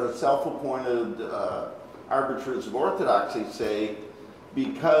 Sort of self-appointed arbiters of orthodoxy say,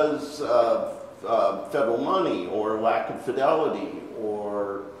 because of federal money or lack of fidelity,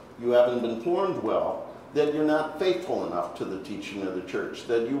 or you haven't been formed well, that you're not faithful enough to the teaching of the church,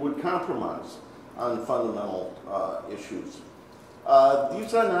 that you would compromise on fundamental issues.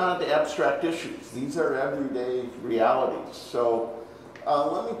 These are not abstract issues. These are everyday realities. So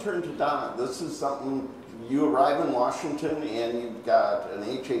let me turn to Donna. This is something, you arrive in Washington and you've got an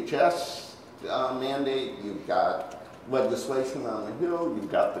HHS mandate, you've got legislation on the Hill,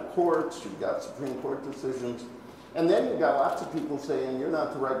 you've got the courts, you've got Supreme Court decisions, and then you've got lots of people saying you're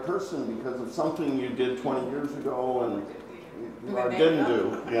not the right person because of something you did 20 years ago, and or didn't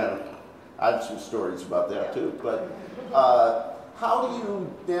do. Yeah, I have some stories about that too. But how do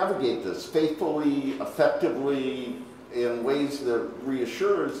you navigate this faithfully, effectively, in ways that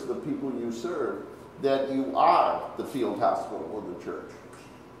reassures the people you serve that you are the field hospital of the church?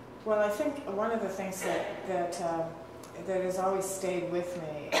 Well, I think one of the things that has always stayed with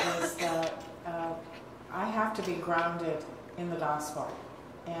me is that I have to be grounded in the gospel,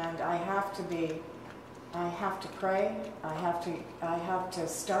 and I have to pray. I have to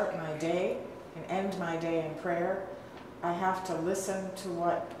start my day and end my day in prayer. I have to listen to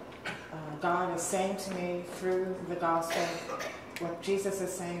what God is saying to me through the gospel, what Jesus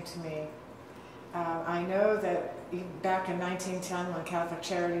is saying to me. I know that back in 1910, when Catholic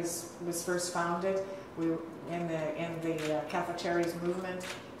Charities was first founded, we in the Catholic Charities movement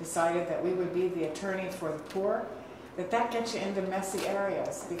decided that we would be the attorney for the poor. That gets you into messy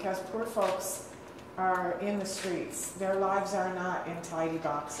areas, because poor folks are in the streets. Their lives are not in tidy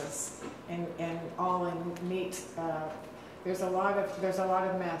boxes and all in neat. There's a lot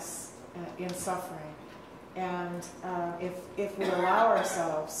of mess in suffering, and if we allow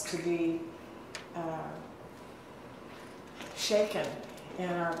ourselves to be shaken in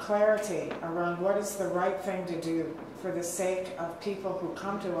our clarity around what is the right thing to do for the sake of people who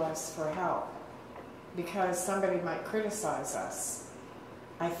come to us for help, because somebody might criticize us,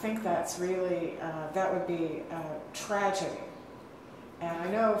 I think that's really, that would be a tragedy. And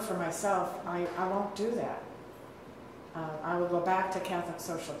I know for myself, I won't do that. I will go back to Catholic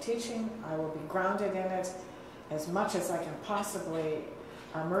social teaching. I will be grounded in it as much as I can possibly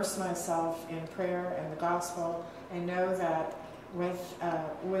immerse myself in prayer and the gospel, and know that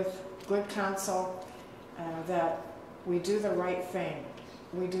with good counsel, that we do the right thing.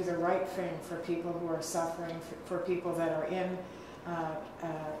 We do the right thing for people who are suffering, for people that are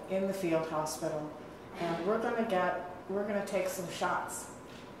in the field hospital, and we're going to take some shots.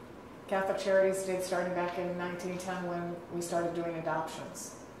 Catholic Charities did, starting back in 1910 when we started doing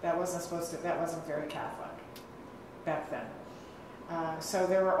adoptions. That wasn't very Catholic back then. So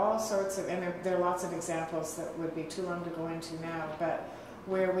there were all sorts of, and there are lots of examples that would be too long to go into now, but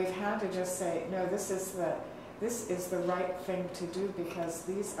where we've had to just say, no, this is the right thing to do, because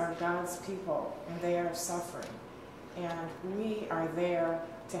these are God's people and they are suffering, and we are there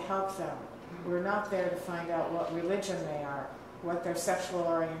to help them. We're not there to find out what religion they are, what their sexual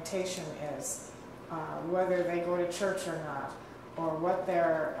orientation is, whether they go to church or not, or what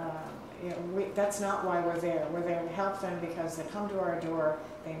their that's not why we're there. We're there to help them because they come to our door,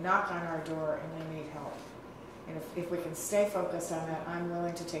 they knock on our door, and they need help. And if we can stay focused on that, I'm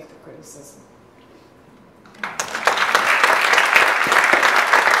willing to take the criticism.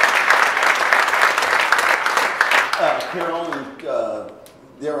 Carolyn,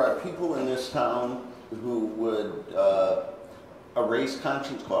 there are people in this town who would erase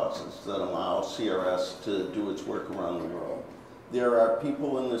conscience clauses that allow CRS to do its work around the world. There are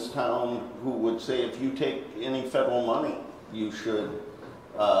people in this town who would say if you take any federal money, you should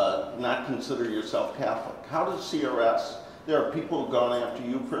not consider yourself Catholic. How does CRS, there are people who have gone after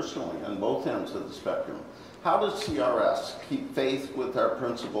you personally on both ends of the spectrum. How does CRS keep faith with our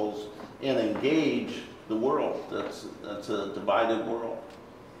principles and engage the world? That's a divided world.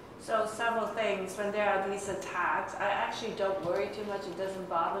 So several things. When there are these attacks, I actually don't worry too much. It doesn't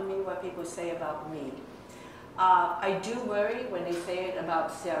bother me what people say about me. I do worry when they say it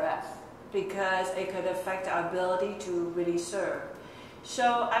about CRS, because it could affect our ability to really serve.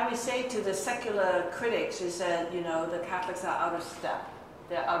 So I would say to the secular critics who said, you know, the Catholics are out of step,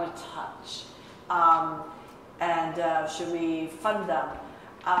 they're out of touch, and should we fund them?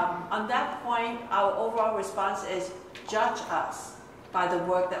 On that point, our overall response is judge us by the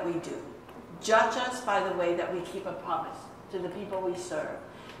work that we do. Judge us by the way that we keep a promise to the people we serve,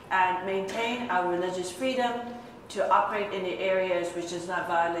 and maintain our religious freedom to operate in the areas which does not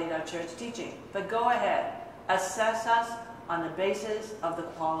violate our church teaching. But go ahead, assess us on the basis of the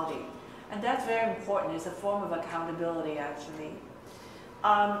quality. And that's very important. It's a form of accountability, actually.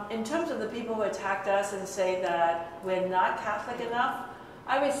 In terms of the people who attacked us and say that we're not Catholic enough,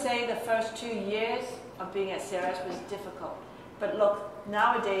 I would say the first 2 years of being at CRS was difficult. But look,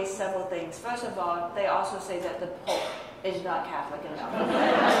 nowadays, several things. First of all, they also say that the Pope is not Catholic enough.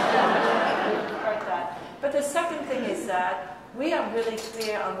 Heard that. But the second thing is that we are really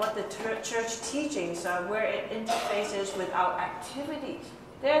clear on what the church teachings are, where it interfaces with our activities.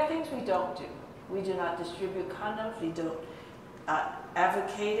 There are things we don't do. We do not distribute condoms. We don't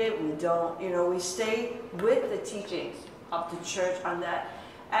advocate it. We don't, we stay with the teachings of the church on that.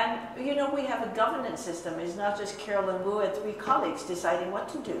 And, we have a governance system. It's not just Carolyn Wu and 3 colleagues deciding what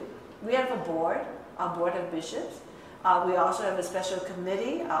to do. We have a board of bishops. We also have a special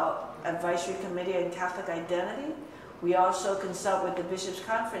committee, our advisory committee on Catholic identity. We also consult with the Bishops'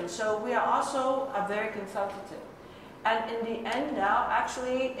 Conference. So we are also very consultative. And in the end now,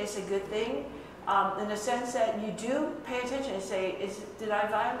 actually, it's a good thing in the sense that you do pay attention and say, did I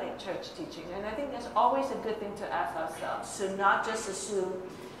violate church teaching? And I think that's always a good thing to ask ourselves. So not just assume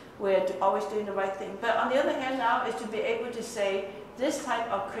we're always doing the right thing. But on the other hand now is to be able to say this type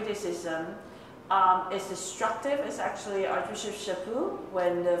of criticism is destructive. It's actually Archbishop Chaput,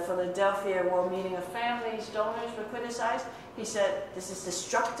 when the Philadelphia World Meeting of Families donors were criticized, he said this is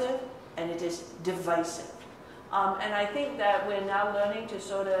destructive and it is divisive. And I think that we're now learning to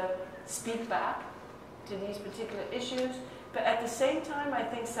sort of speak back to these particular issues. But at the same time, I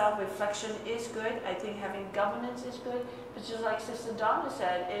think self-reflection is good. I think having governance is good. But just like Sister Donna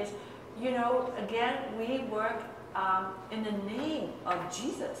said, is, you know, again, we work in the name of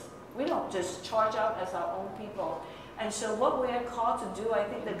Jesus. We don't just charge out as our own people. And so what we are called to do, I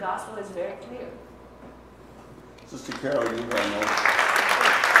think the gospel is very clear. Sister Carol, you've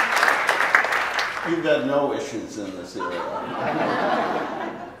got no issues in this area.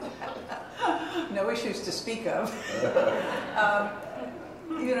 No issues to speak of.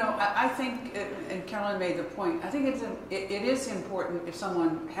 You know, I think, and Carolyn made the point, I think it is important if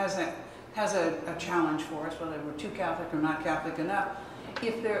someone has a challenge for us, whether we're too Catholic or not Catholic enough,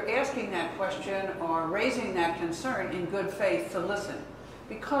 if they're asking that question or raising that concern in good faith, to listen.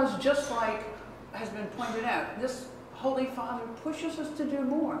 Because just like has been pointed out, this Holy Father pushes us to do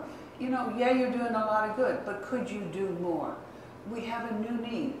more. You know, yeah, you're doing a lot of good, but could you do more? We have a new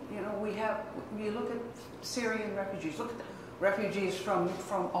need. You know, you look at Syrian refugees, look at the refugees from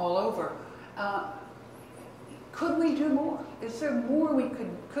all over. Could we do more? Is there more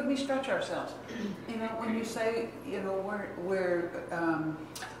could we stretch ourselves? You know, when you say, you know,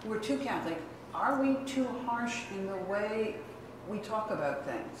 we're too Catholic, are we too harsh in the way we talk about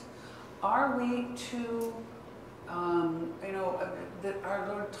things? Are we too, you know, that our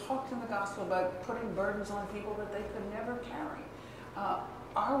Lord talked in the gospel about putting burdens on people that they could never carry?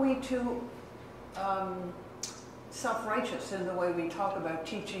 Are we too self-righteous in the way we talk about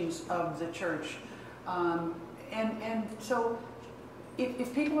teachings of the church? And so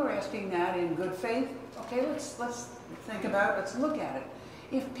if people are asking that in good faith, okay, let's think about it, let's look at it.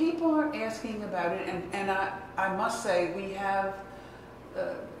 If people are asking about it, and I must say we have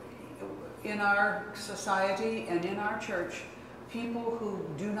in our society and in our church people who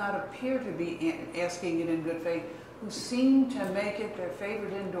do not appear to be asking it in good faith, who seem to make it their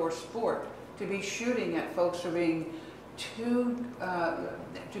favorite indoor sport to be shooting at folks for being too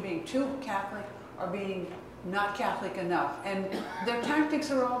Catholic or being not Catholic enough. And their tactics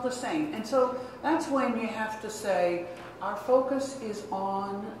are all the same. And so that's when you have to say, our focus is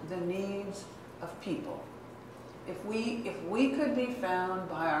on the needs of people. If we could be found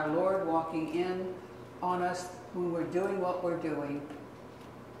by our Lord walking in on us when we're doing what we're doing,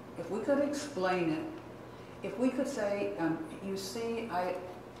 if we could explain it, if we could say, you see,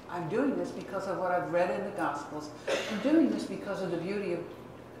 I'm doing this because of what I've read in the Gospels. I'm doing this because of the beauty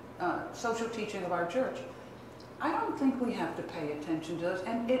of social teaching of our church. I don't think we have to pay attention to those,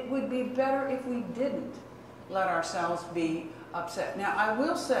 and it would be better if we didn't let ourselves be upset. Now, I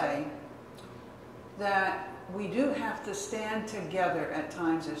will say that we do have to stand together at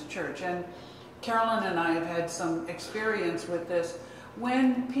times as church, and Carolyn and I have had some experience with this.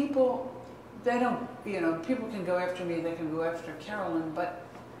 When people, people can go after me, they can go after Carolyn, but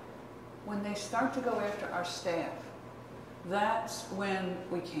when they start to go after our staff, that's when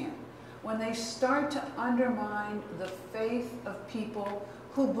we can't. When they start to undermine the faith of people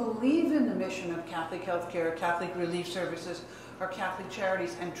who believe in the mission of Catholic healthcare, Catholic relief services, or Catholic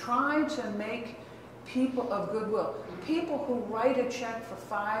Charities, and try to make people of goodwill, people who write a check for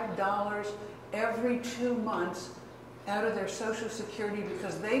 $5 every 2 months out of their Social Security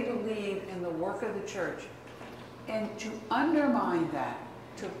because they believe in the work of the church, and to undermine that,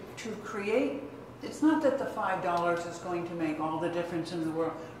 to create, it's not that the $5 is going to make all the difference in the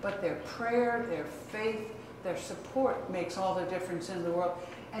world, but their prayer, their faith, their support makes all the difference in the world.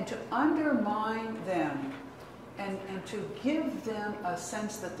 And to undermine them and to give them a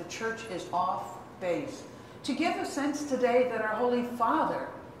sense that the church is off base. To give a sense today that our Holy Father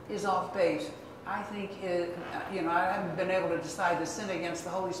is off base, I think, I haven't been able to decide to sin against the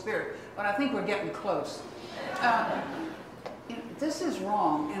Holy Spirit, but I think we're getting close. This is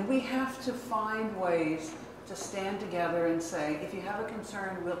wrong, and we have to find ways to stand together and say, if you have a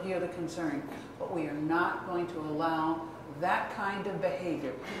concern, we'll hear the concern, but we are not going to allow that kind of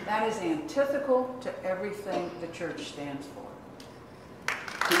behavior. That is antithetical to everything the church stands for.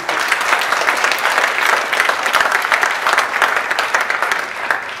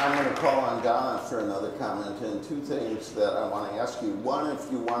 I'm going to call on Donna for another comment, and two things that I want to ask you. One,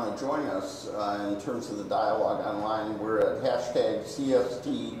 if you want to join us in terms of the dialogue online, we're at hashtag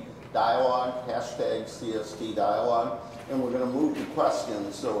CST Dialogue, hashtag CST Dialogue, and we're going to move to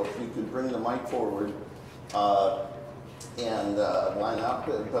questions, so if you could bring the mic forward and line up.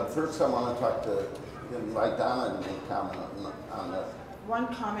 But first I want to invite Donna to make a comment on this.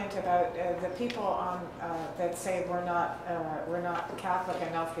 One comment about the people on that say we're not Catholic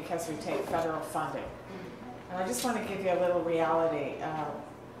enough because we take federal funding, and I just want to give you a little reality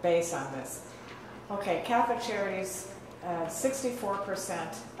base on this. Okay, Catholic Charities,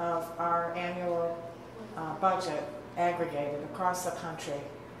 64% of our annual budget aggregated across the country,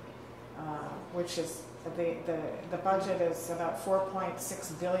 which is the budget is about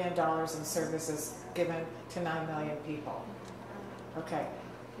 $4.6 billion in services given to 9 million people. Okay,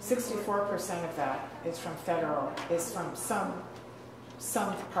 64% of that is from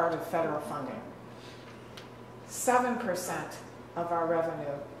some part of federal funding. 7% of our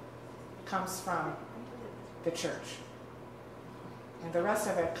revenue comes from the church, and the rest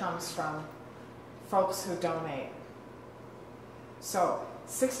of it comes from folks who donate. So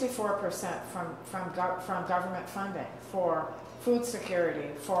 64% from government funding for food security,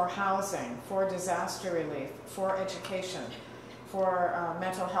 for housing, for disaster relief, for education, for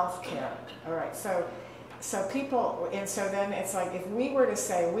mental health care. All right, so people, and so then it's like, if we were to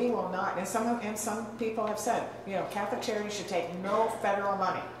say we will not, and some people have said, you know, Catholic Charities should take no federal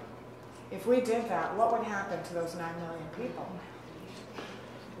money. If we did that, what would happen to those 9 million people?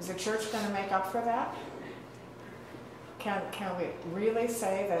 Is the church going to make up for that? Can we really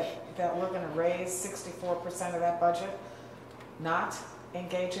say that we're going to raise 64% of that budget, not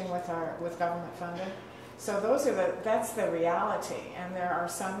engaging with government funding? So that's the reality, and there are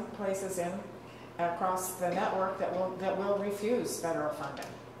some places across the network that will refuse federal funding.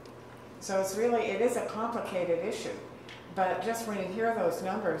 So it is a complicated issue, but just when you hear those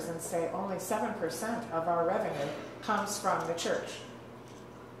numbers and say only 7% of our revenue comes from the church.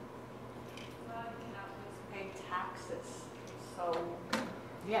 Catholics pay taxes, so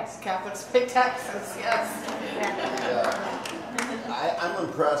yes, Catholics pay taxes. Yes. Yeah. I'm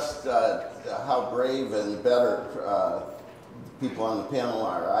impressed how brave and better people on the panel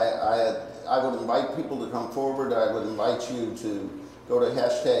are. I would invite people to come forward. I would invite you to go to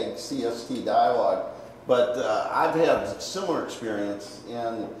hashtag CST Dialogue. But I've had similar experience,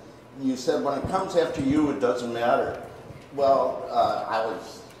 and you said when it comes after you, it doesn't matter. Well, I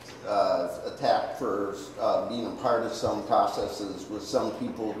was attacked for being a part of some processes with some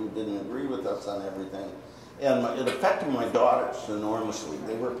people who didn't agree with us on everything. And it affected my daughters enormously.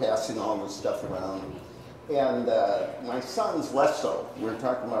 They were passing all this stuff around. And my sons less so. We're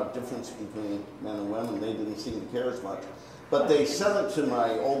talking about difference between men and women. They didn't seem to care as much. But they sent it to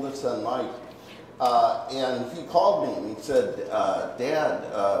my oldest son, Mike. And he called me and he said, Dad,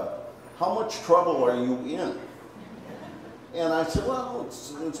 how much trouble are you in? And I said, well,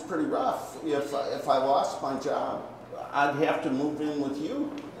 it's pretty rough. If I lost my job, I'd have to move in with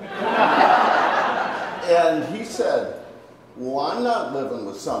you. And he said, well, I'm not living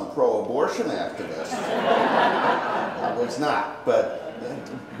with some pro-abortion activist. I was not, but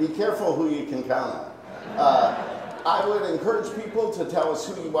be careful who you can count on. I would encourage people to tell us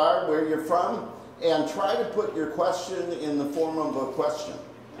who you are, where you're from, and try to put your question in the form of a question.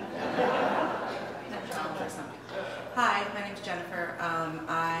 Hi, my name's Jennifer.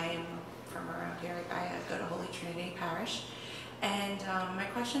 I'm from around here. I go to Holy Trinity Parish. And my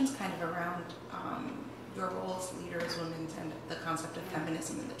question's kind of around your role as leaders, women, and the concept of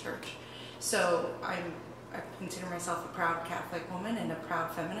feminism in the church. So I consider myself a proud Catholic woman and a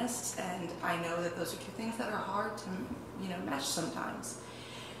proud feminist, and I know that those are two things that are hard to, mesh sometimes.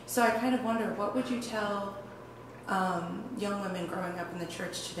 So I kind of wonder, what would you tell young women growing up in the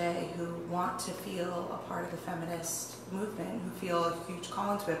church today who want to feel a part of the feminist movement, who feel a huge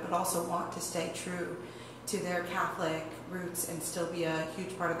call into it, but also want to stay true to their Catholic roots and still be a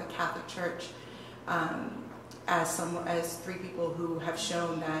huge part of the Catholic Church, as three people who have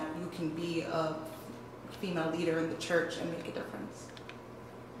shown that you can be a female leader in the church and make a difference?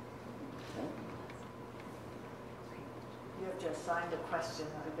 You have to assign the question,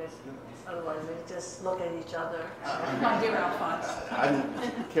 I guess. Otherwise, we just look at each other. My dear Alphonse.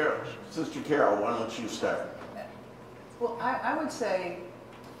 Sister Carol, why don't you start? Well, I would say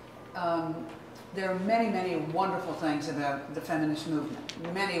there are many, many wonderful things about the feminist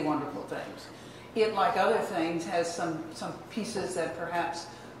movement. Many wonderful things. It, like other things, has some pieces that perhaps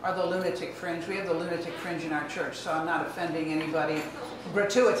are the lunatic fringe. We have the lunatic fringe in our church, so I'm not offending anybody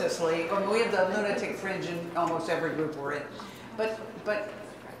gratuitously. Or we have the lunatic fringe in almost every group we're in. But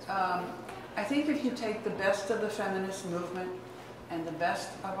I think if you take the best of the feminist movement and the best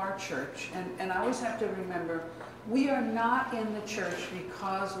of our church, and I always have to remember, we are not in the church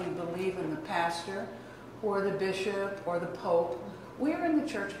because we believe in the pastor or the bishop or the pope. We are in the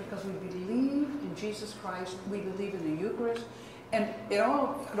church because we believe in Jesus Christ, we believe in the Eucharist, and it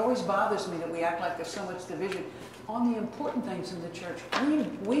always bothers me that we act like there's so much division on the important things in the church.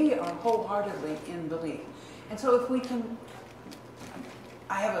 We are wholeheartedly in belief. And so if we can,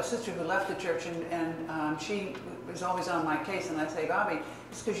 I have a sister who left the church and she was always on my case, and I say, Bobby,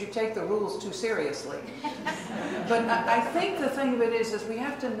 it's because you take the rules too seriously. But I think the thing of it is we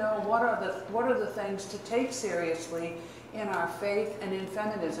have to know what are the things to take seriously in our faith and in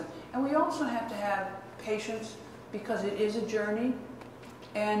feminism. And we also have to have patience because it is a journey.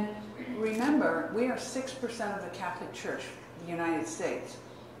 And remember, we are 6% of the Catholic Church in the United States.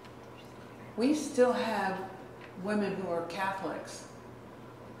 We still have women who are Catholics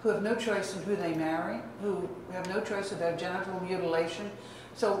who have no choice in who they marry, who have no choice about genital mutilation.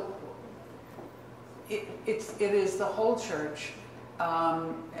 So it is the whole church,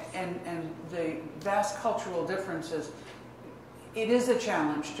 and the vast cultural differences. It is a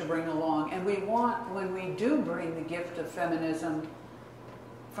challenge to bring along, and we want, when we do bring the gift of feminism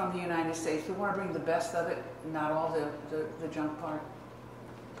from the United States, we want to bring the best of it, not all the junk part.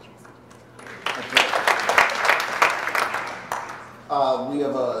 We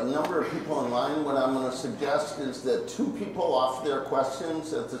have a number of people in line. What I'm going to suggest is that 2 people offer their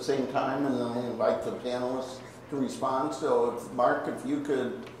questions at the same time, and then we invite the panelists to respond. So, Mark, if you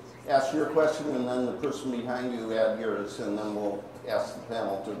could ask your question, and then the person behind you add yours, and then we'll ask the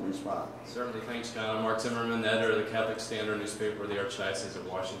panel to respond. Certainly. Thanks, John. I'm Mark Zimmerman, the editor of the Catholic Standard newspaper of the Archdiocese of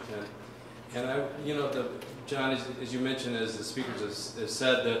Washington. And John, as you mentioned, as the speakers have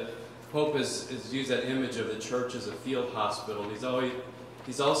said, the Pope has used that image of the church as a field hospital.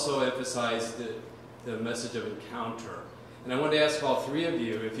 He's also emphasized the message of encounter. And I wanted to ask all 3 of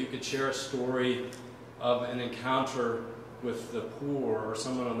you if you could share a story of an encounter with the poor or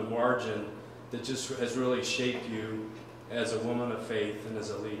someone on the margin that just has really shaped you as a woman of faith and as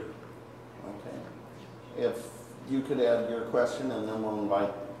a leader. Okay. If you could add your question, and then we'll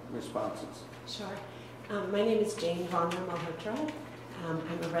invite responses. Sure. My name is Jane Vonner Malhotra.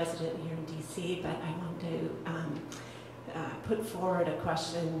 I'm a resident here in D.C., but I want to put forward a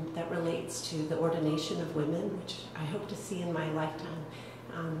question that relates to the ordination of women, which I hope to see in my lifetime.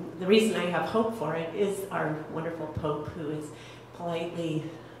 The reason I have hope for it is our wonderful Pope, who is politely,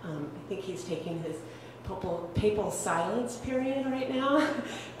 I think he's taking his papal silence period right now,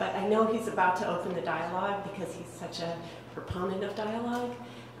 but I know he's about to open the dialogue because he's such a proponent of dialogue.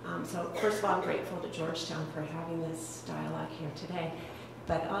 So first of all, I'm grateful to Georgetown for having this dialogue here today.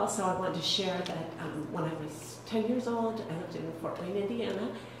 But also I wanted to share that when I was 10 years old, I lived in Fort Wayne, Indiana,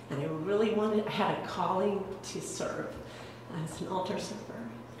 and I had a calling to serve as an altar server.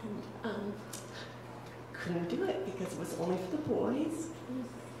 And couldn't do it because it was only for the boys.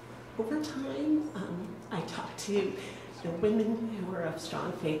 Over time, I talked to the women who were of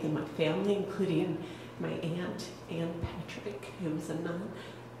strong faith in my family, including my aunt, Ann Patrick, who was a nun.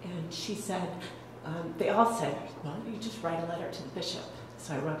 And she said, they all said, well, you just write a letter to the bishop.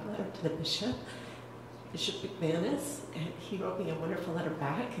 So I wrote a letter to the bishop, Bishop McManus, and he wrote me a wonderful letter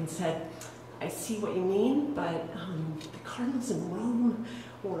back and said, I see what you mean, but the cardinals in Rome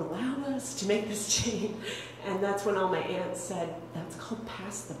won't allow us to make this change. And that's when all my aunts said, that's called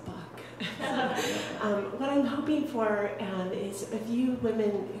pass the buck. What I'm hoping for is if you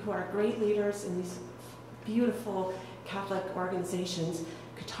women who are great leaders in these beautiful Catholic organizations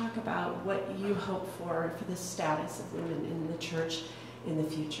could talk about what you hope for the status of women in the church in the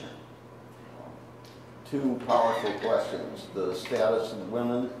future. 2 powerful questions: the status of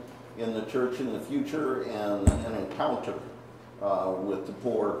women in the church in the future, and an encounter with the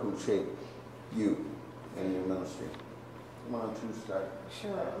poor who shape you in your ministry. Why don't you start?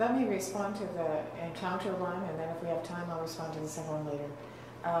 Sure. Let me respond to the encounter one, and then if we have time, I'll respond to the second one later.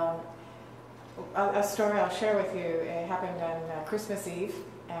 A story I'll share with you, it happened on Christmas Eve,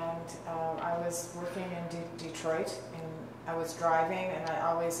 and I was working in Detroit, and I was driving, and I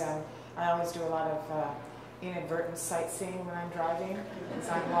always do a lot of inadvertent sightseeing when I'm driving, because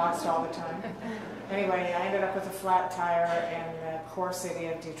I'm lost all the time. Anyway, I ended up with a flat tire in the core city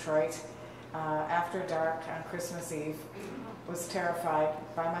of Detroit after dark on Christmas Eve. Was terrified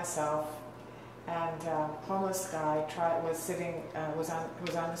by myself, and a homeless guy was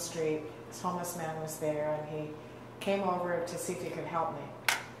on the street. This homeless man was there, and he came over to see if he could help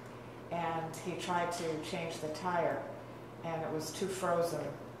me. And he tried to change the tire, and it was too frozen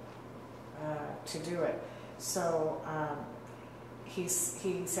to do it. So he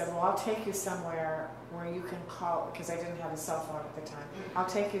said, well, I'll take you somewhere where you can call, because I didn't have a cell phone at the time. I'll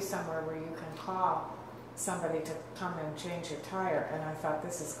take you somewhere where you can call somebody to come and change your tire. And I thought,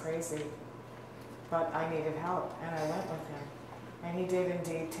 this is crazy, but I needed help, and I went with him. And he did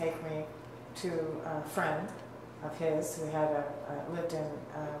indeed take me to a friend of his who had lived in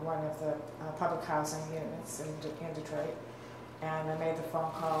one of the public housing units in Detroit. And I made the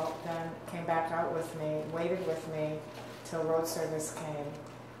phone call, then came back out with me, waited with me till road service came,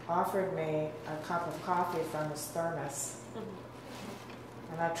 offered me a cup of coffee from his thermos.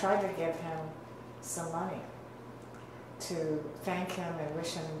 And I tried to give him some money to thank him and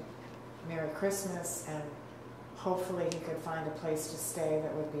wish him Merry Christmas, and hopefully he could find a place to stay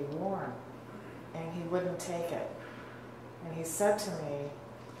that would be warm. And he wouldn't take it. And he said to me,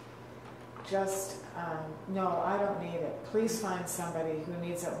 just, no, I don't need it. Please find somebody who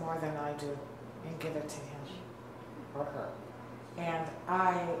needs it more than I do and give it to him or her. And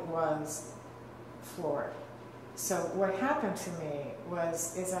I was floored. So what happened to me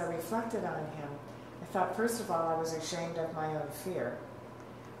was, as I reflected on him, I thought, first of all, I was ashamed of my own fear.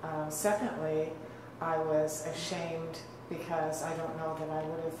 Secondly, I was ashamed because I don't know that I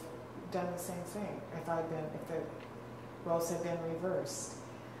would have done the same thing if the roles had been reversed.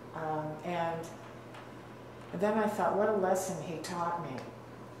 And then I thought, what a lesson he taught me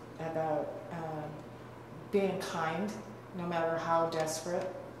about being kind, no matter how desperate,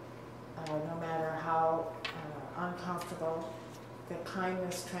 no matter how uncomfortable, that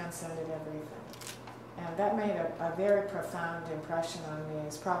kindness transcended everything. And that made a very profound impression on me.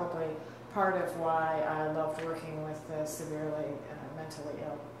 It's probably part of why I loved working with the severely mentally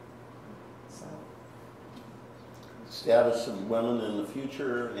ill. So. Status of women in the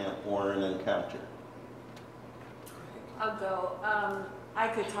future or an encounter? I'll go. I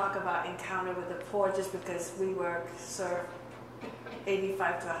could talk about encounter with the poor just because we serve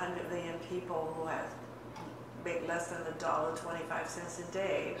 85 to 100 million people who have make less than $1.25 a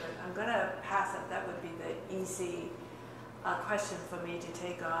day. But I'm going to pass it. That would be the easy question for me to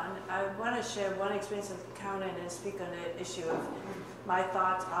take on. I want to share one experience of encounter and then speak on the issue of my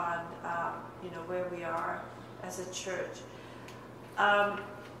thoughts on where we are as a church.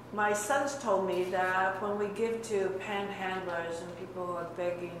 My sons told me that when we give to panhandlers and people who are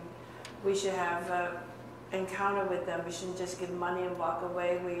begging, we should have an encounter with them. We shouldn't just give money and walk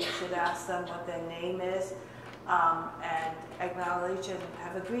away. We should ask them what their name is and acknowledge and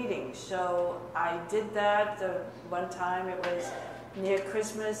have a greeting. So I did that. The one time it was near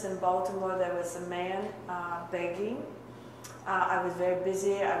Christmas in Baltimore, there was a man begging. I was very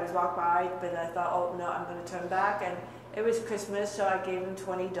busy. I was walking by, but I thought, oh no, I'm going to turn back. And it was Christmas, so I gave him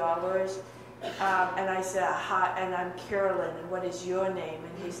 $20. And I said, hi, and I'm Carolyn, and what is your name?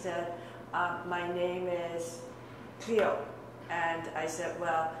 And he said, my name is Cleo. And I said,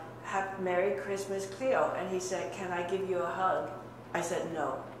 well, Merry Christmas, Cleo. And he said, can I give you a hug? I said,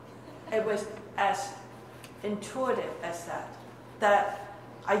 no. It was as intuitive as that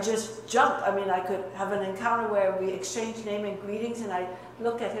I just jumped. I mean, I could have an encounter where we exchanged name and greetings, and I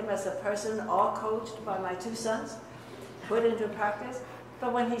looked at him as a person, all coached by my two sons, put into practice.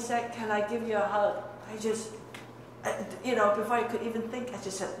 But when he said, can I give you a hug? I just, before I could even think, I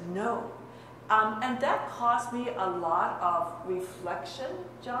just said, no. And that cost me a lot of reflection,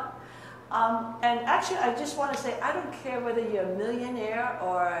 John. And actually, I just want to say, I don't care whether you're a millionaire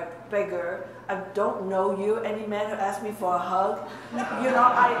or a beggar. I don't know you. Any man who asks me for a hug,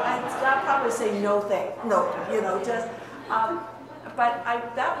 I'd probably say no, but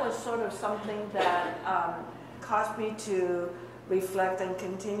that was sort of something that caused me to reflect and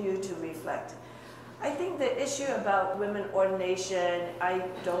continue to reflect. I think the issue about women ordination, I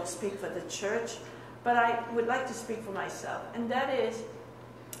don't speak for the church, but I would like to speak for myself. And that is,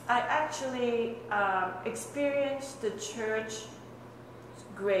 I actually experienced the church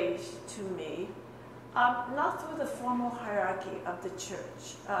grace to me, not through the formal hierarchy of the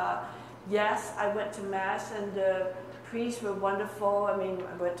church. Yes, I went to Mass and the priests were wonderful. I mean,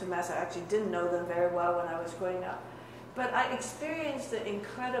 I went to Mass, I actually didn't know them very well when I was growing up. But I experienced the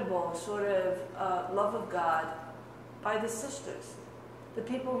incredible sort of love of God by the sisters, the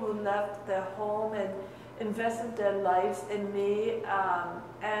people who left their home and invested their lives in me.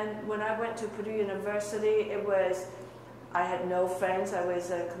 And when I went to Purdue University, I had no friends. I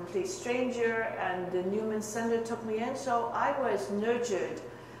was a complete stranger, and the Newman Center took me in. So I was nurtured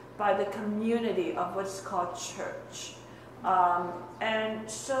by the community of what's called church. And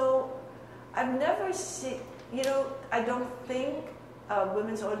so I've never seen, I don't think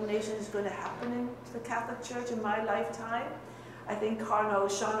women's ordination is going to happen in the Catholic Church in my lifetime. I think Cardinal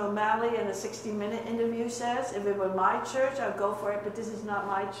Sean O'Malley in a 60-minute interview says, if it were my church, I'd go for it, but this is not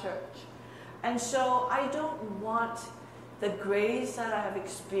my church. And so I don't want the grace that I have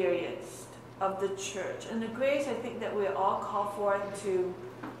experienced of the church, and the grace I think that we're all called for to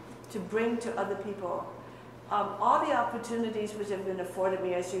bring to other people. All the opportunities which have been afforded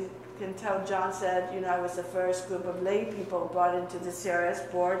me, as you can tell, John said, I was the first group of lay people brought into the CRS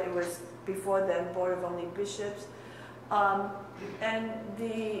board. It was before then board of only bishops. And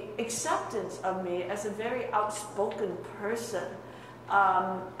the acceptance of me as a very outspoken person,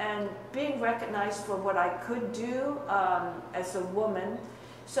 and being recognized for what I could do as a woman.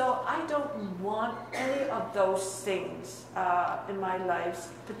 So I don't want any of those things in my life,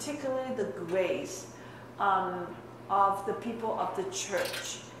 particularly the grace of the people of the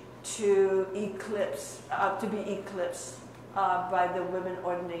church to be eclipsed by the women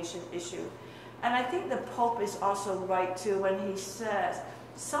ordination issue. And I think the Pope is also right too when he says,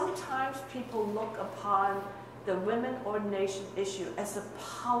 sometimes people look upon the women ordination issue as a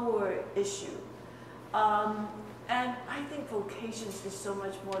power issue. And I think vocations is so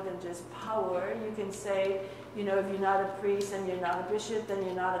much more than just power. You can say, if you're not a priest and you're not a bishop, then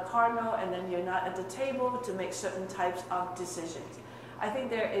you're not a cardinal, and then you're not at the table to make certain types of decisions. I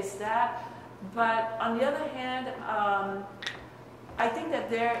think there is that. But on the other hand, I think that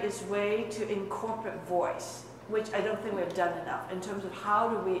there is way to incorporate voice, which I don't think we've done enough in terms of how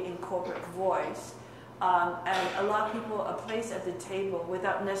do we incorporate voice. And allow people a place at the table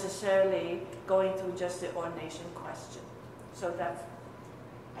without necessarily going through just the ordination question. So that's...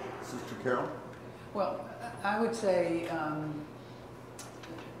 Sister Carol? Well, I would say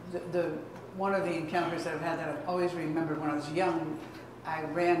one of the encounters that I've had that I've always remembered when I was young, I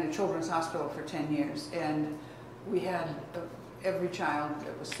ran a children's hospital for 10 years, and we had every child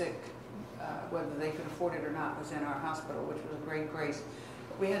that was sick, whether they could afford it or not, was in our hospital, which was a great grace.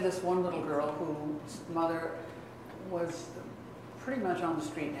 We had this one little girl whose mother was pretty much on the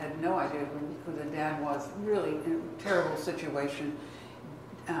street, had no idea who the dad was, really in a terrible situation.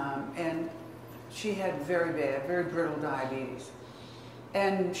 And she had very bad, very brittle diabetes.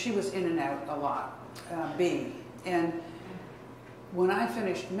 And she was in and out a lot, B. And when I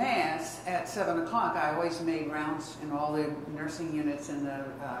finished Mass at 7 o'clock, I always made rounds in all the nursing units in the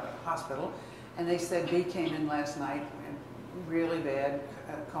hospital. And they said B came in last night, really bad,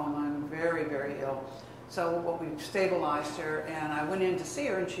 coma, very, very ill. So we stabilized her, and I went in to see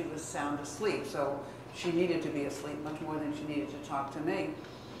her, and she was sound asleep. So she needed to be asleep much more than she needed to talk to me.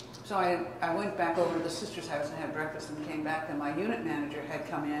 So I went back over to the sister's house and had breakfast and came back, and my unit manager had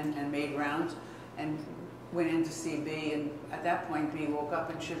come in and made rounds and went in to see B. And at that point, B woke up,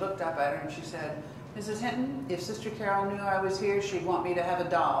 and she looked up at her, and she said, "Mrs. Hinton, if Sister Carol knew I was here, she'd want me to have a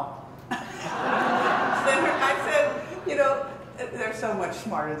doll." I said, they're so much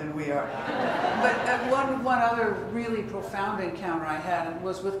smarter than we are. But one other really profound encounter I had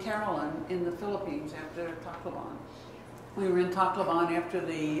was with Carolyn in the Philippines after Tacloban. We were in Tacloban after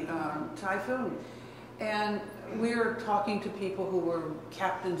the typhoon, and we were talking to people who were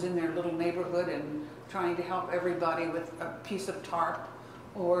captains in their little neighborhood and trying to help everybody with a piece of tarp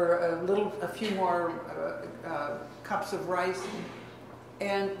or a few more cups of rice.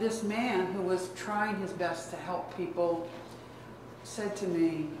 And this man who was trying his best to help people said to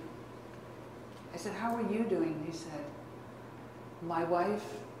me, I said, "How are you doing?" He said, "My wife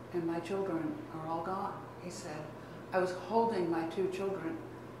and my children are all gone." He said, "I was holding my 2 children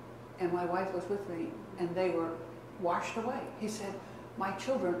and my wife was with me and they were washed away." He said, "My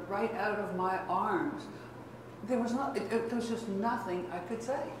children right out of my arms." There was just nothing I could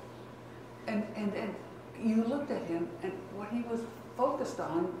say. And you looked at him, and what he was focused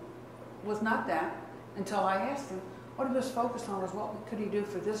on was not that until I asked him. What he was focused on was what could he do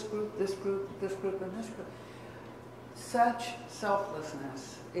for this group, this group, this group, and this group. Such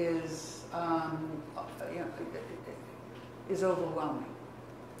selflessness is overwhelming.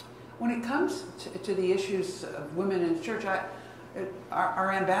 When it comes to the issues of women in the church,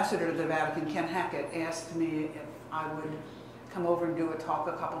 our ambassador to the Vatican, Ken Hackett, asked me if I would come over and do a talk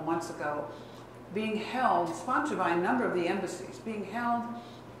a couple months ago, being held, sponsored by a number of the embassies, being held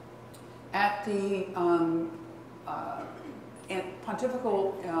at the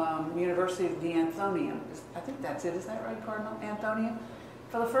Pontifical University of the Anthonium. I think that's it. Is that right, Cardinal? Anthonium?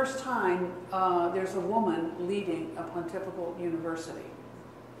 For the first time, there's a woman leading a pontifical university.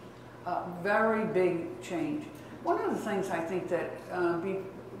 Very big change. One of the things I think that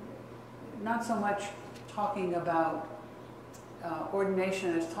not so much talking about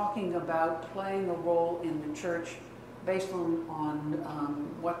ordination as talking about playing a role in the church based on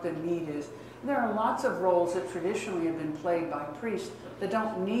what the need is. There are lots of roles that traditionally have been played by priests that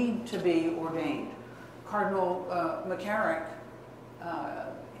don't need to be ordained. Cardinal McCarrick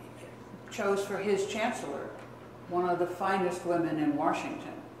chose for his chancellor one of the finest women in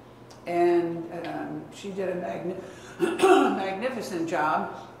Washington. And she did a magnificent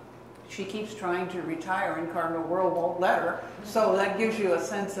job. She keeps trying to retire, and Cardinal Wuerl won't let her. So that gives you a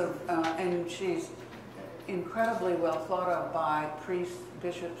sense of, and she's incredibly well thought of by priests,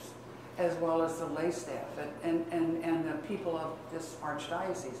 bishops, as well as the lay staff and the people of this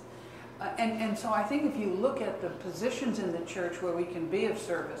archdiocese. And so I think if you look at the positions in the church where we can be of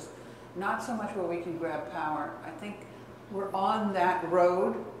service, not so much where we can grab power, I think we're on that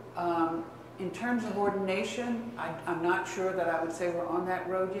road. In terms of ordination, I'm not sure that I would say we're on that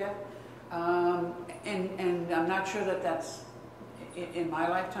road yet. And I'm not sure that that's in my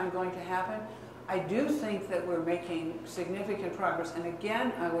lifetime going to happen. I do think that we're making significant progress. And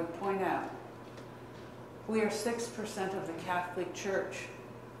again, I would point out, we are 6% of the Catholic Church.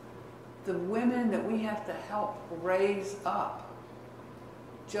 The women that we have to help raise up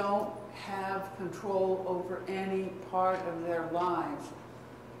don't have control over any part of their lives.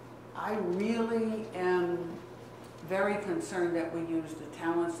 I really am very concerned that we use the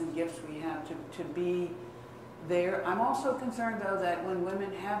talents and gifts we have to be there. I'm also concerned, though, that when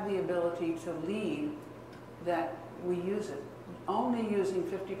women have the ability to lead, that we use it. Only using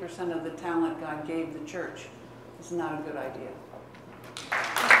 50% of the talent God gave the church is not a good idea.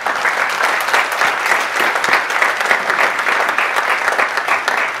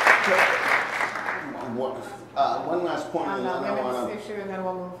 One last point, and then I want to... issue, and then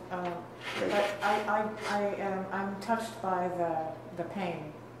we'll move. But I'm touched by the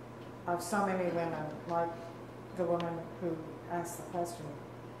pain of so many women, like the woman who asked the question.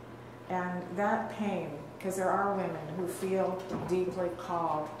 And that pain, because there are women who feel deeply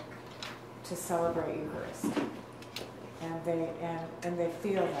called to celebrate Eucharist. And they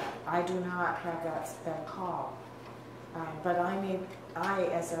feel that. I do not have that call. But I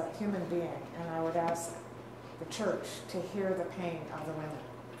as a human being, and I would ask the church to hear the pain of the women,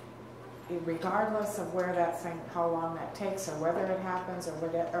 regardless of where that thing, how long that takes, or whether it happens, or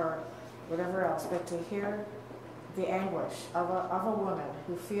whatever else, but to hear the anguish of a woman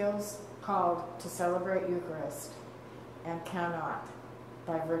who feels called to celebrate Eucharist and cannot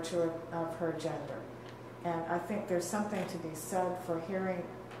by virtue of her gender. And I think there's something to be said for hearing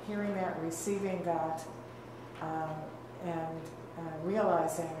that, receiving that, and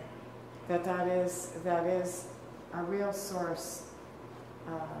realizing that is a real source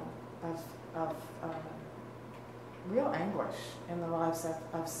of real anguish in the lives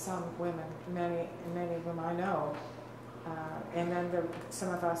of some women, many of whom I know, and then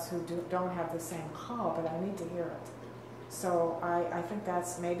some of us who don't have the same call, but I need to hear it. So I think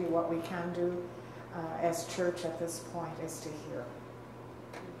that's maybe what we can do as church at this point, is to hear.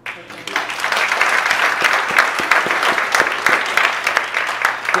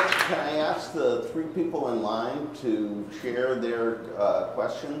 Can I ask the three people in line to share their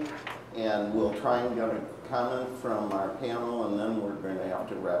question, and we'll try and get a comment from our panel, and then we're going to have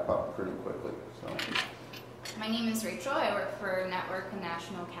to wrap up pretty quickly. So. My name is Rachel. I work for Network and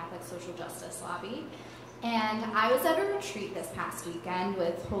National Catholic Social Justice Lobby. And I was at a retreat this past weekend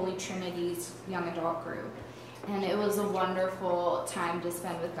with Holy Trinity's young adult group. And it was a wonderful time to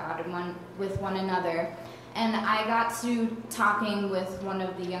spend with God and with one another. And I got to talking with one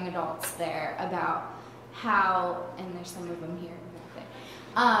of the young adults there about how, and there's some of them here,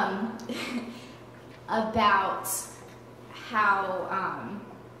 about how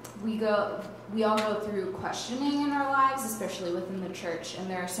we all go through questioning in our lives, especially within the church, and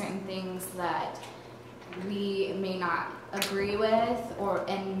there are certain things that we may not agree with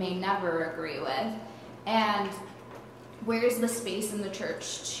and may never agree with. And where's the space in the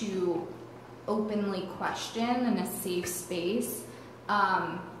church to openly question in a safe space?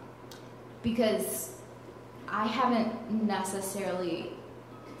 Because I haven't necessarily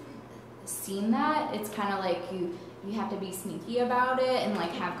seen that. It's kind of like you have to be sneaky about it and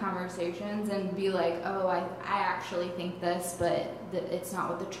like have conversations and be like, oh, I actually think this, but it's not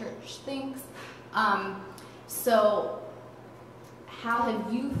what the church thinks. So how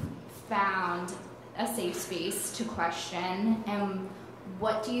have you found a safe space to question, and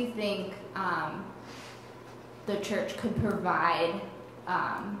what do you think the church could provide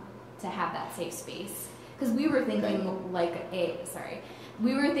to have that safe space? Because we were thinking like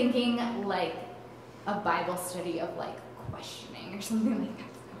a Bible study of like questioning or something like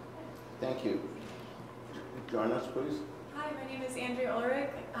that. Thank you. Join us, please. Hi, my name is Andrea Ulrich.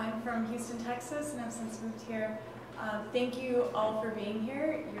 I'm from Houston, Texas, and I've since moved here Thank you all for being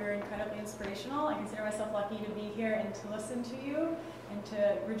here. You're incredibly inspirational. I consider myself lucky to be here and to listen to you and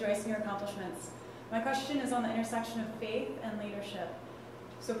to rejoice in your accomplishments. My question is on the intersection of faith and leadership.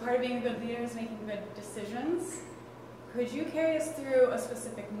 So part of being a good leader is making good decisions. Could you carry us through a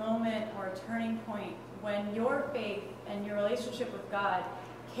specific moment or a turning point when your faith and your relationship with God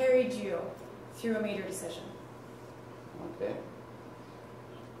carried you through a major decision? Okay.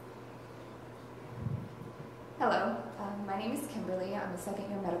 Hello, my name is Kimberly. I'm a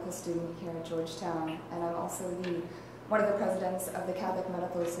second-year medical student here at Georgetown, and I'm also one of the presidents of the Catholic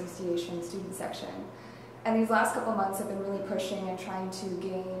Medical Association student section. And these last couple months I've been really pushing and trying to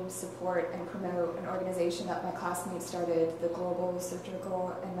gain support and promote an organization that my classmates started, the Global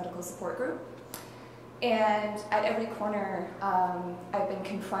Surgical and Medical Support Group. And at every corner, I've been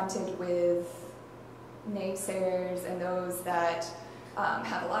confronted with naysayers and those that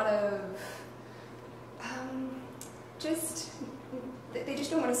have a lot of they just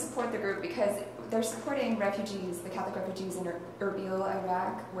don't want to support the group because they're supporting refugees, the Catholic refugees in Erbil,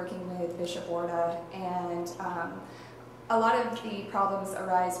 Iraq, working with Bishop Warda, and a lot of the problems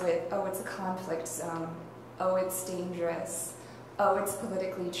arise with, oh, it's a conflict zone, oh, it's dangerous, oh, it's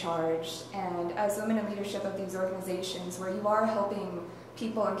politically charged. And as women in leadership of these organizations, where you are helping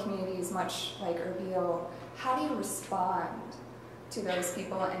people in communities much like Erbil, how do you respond to those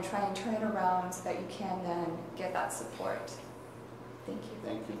people and try and turn it around so that you can then get that support? Thank you.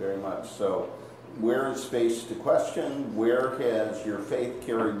 Thank you very much. So, where is space to question? Where has your faith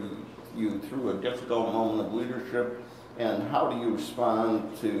carried you through a difficult moment of leadership? And how do you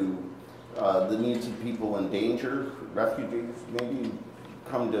respond to the needs of people in danger, refugees? Maybe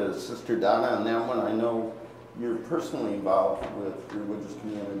come to Sister Donna on that one. I know you're personally involved with religious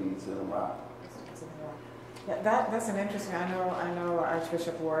communities in Iraq. Yeah, that's an interesting. I know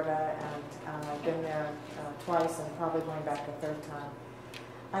Archbishop Warda, and I've been there twice, and probably going back a third time.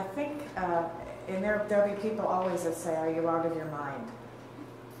 I think, and there'll be people always that say, "Are you out of your mind?"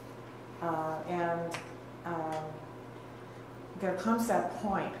 There comes that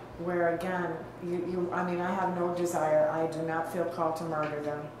point where, again, I mean, I have no desire. I do not feel called to murder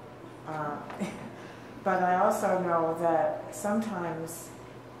them, but I also know that sometimes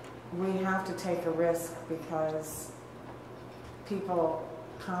we have to take a risk because people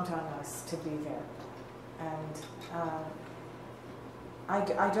count on us to be there. And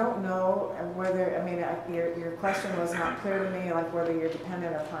I don't know whether, I mean, your question was not clear to me, like whether you're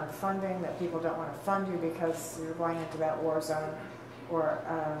dependent upon funding, that people don't want to fund you because you're going into that war zone, or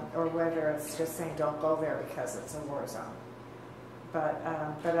whether it's just saying don't go there because it's a war zone. But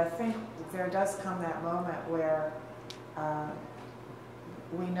I think there does come that moment where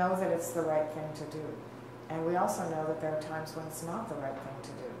we know that it's the right thing to do. And we also know that there are times when it's not the right thing to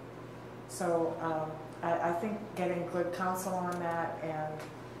do. So I think getting good counsel on that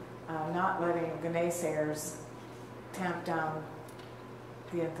and not letting the naysayers tamp down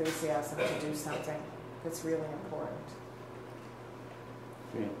the enthusiasm to do something that's really important.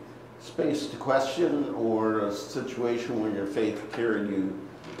 Okay. Space to question, or a situation where your faith carried you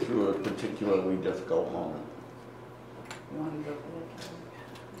through a particularly difficult moment. You want to go for that?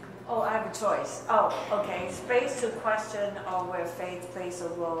 Oh, I have a choice. Oh, okay. Space to question or where faith plays a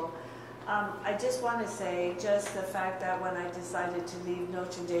role. I just want to say just the fact that when I decided to leave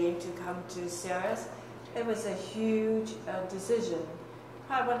Notre Dame to come to Sierras, it was a huge decision.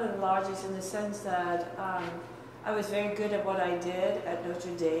 Probably one of the largest in the sense that I was very good at what I did at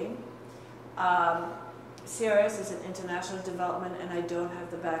Notre Dame. Sierras is an international development, and I don't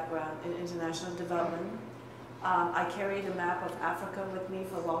have the background in international development. I carried a map of Africa with me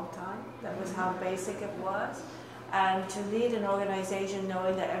for a long time. That was how basic it was. And to lead an organization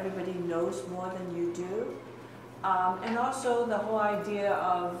knowing that everybody knows more than you do. And also the whole idea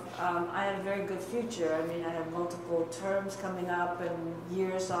of, I had a very good future. I mean, I have multiple terms coming up and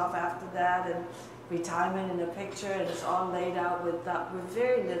years off after that, and retirement in the picture, and it's all laid out with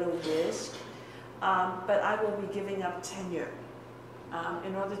very little risk. But I will be giving up tenure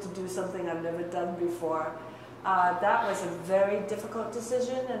in order to do something I've never done before. That was a very difficult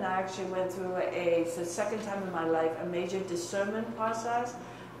decision, and I actually went through the second time in my life, a major discernment process.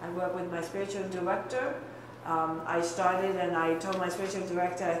 I worked with my spiritual director. I started and I told my spiritual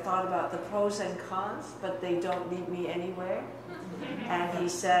director I thought about the pros and cons, but they don't lead me anywhere. And he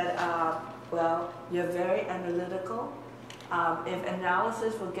said, well, you're very analytical. If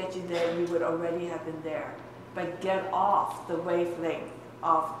analysis will get you there, you would already have been there. But get off the wavelength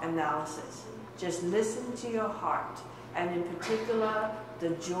of analysis. Just listen to your heart, and in particular, the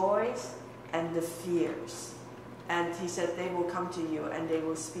joys and the fears. And he said they will come to you and they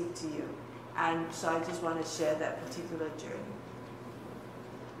will speak to you. And so I just want to share that particular journey.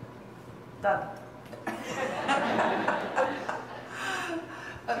 Done.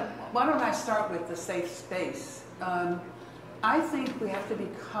 Why don't I start with the safe space? I think we have to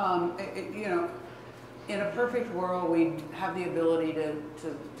become, in a perfect world, we have the ability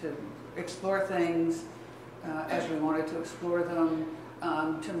to explore things as we wanted to explore them,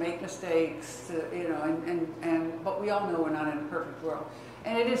 to make mistakes, but we all know we're not in a perfect world.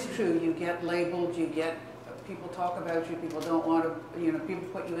 And it is true, you get labeled, people talk about you, people don't want to, people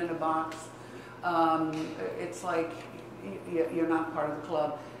put you in a box. It's like you're not part of the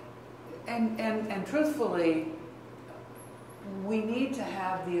club. And truthfully, we need to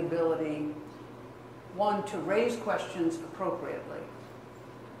have the ability, one, to raise questions appropriately,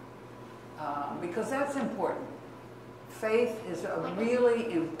 because that's important. Faith is a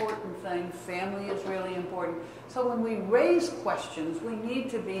really important thing. Family is really important. So when we raise questions, we need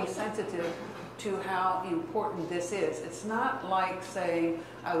to be sensitive to how important this is. It's not like saying,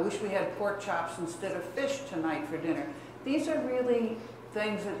 I wish we had pork chops instead of fish tonight for dinner. These are really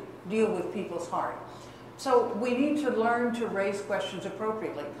things that deal with people's heart. So we need to learn to raise questions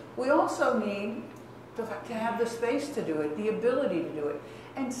appropriately. We also need to have the space to do it, the ability to do it.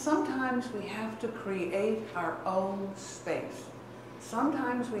 And sometimes we have to create our own space.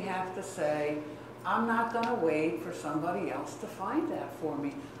 Sometimes we have to say, I'm not going to wait for somebody else to find that for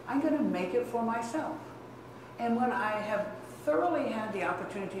me. I'm going to make it for myself. And when I have thoroughly had the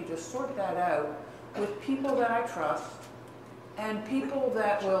opportunity to sort that out with people that I trust and people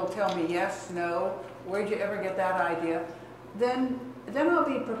that will tell me yes, no, where'd you ever get that idea, then I'll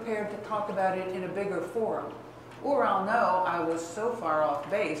be prepared to talk about it in a bigger forum. Or I'll know I was so far off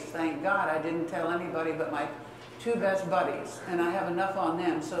base, thank God I didn't tell anybody but my two best buddies, and I have enough on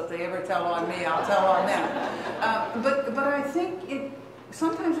them, so if they ever tell on me, I'll tell on them. But I think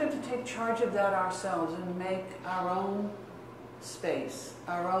sometimes we have to take charge of that ourselves and make our own space,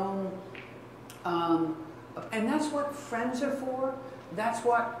 our own, and that's what friends are for, that's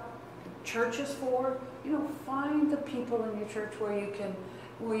what church is for. Find the people in your church where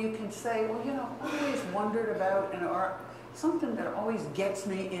you can say, well, I always wondered about, or something that always gets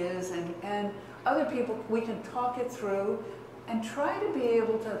me is, and other people, we can talk it through and try to be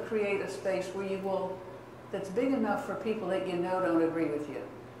able to create a space where that's big enough for people that don't agree with you.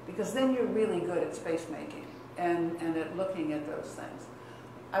 Because then you're really good at space making and at looking at those things.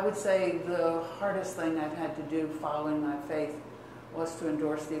 I would say the hardest thing I've had to do following my faith was to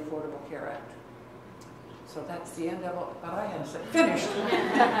endorse the Affordable Care Act. So that's the end of what I had to say. Finished.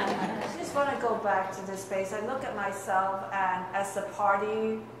 I just want to go back to this space. I look at myself and as the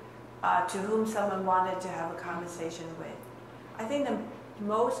party to whom someone wanted to have a conversation with. I think the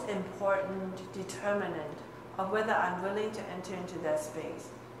most important determinant of whether I'm willing to enter into that space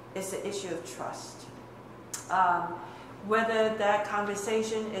is the issue of trust. Whether that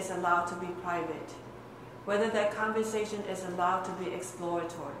conversation is allowed to be private, whether that conversation is allowed to be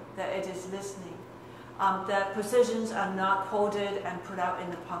exploratory, that it is listening, that positions are not quoted and put out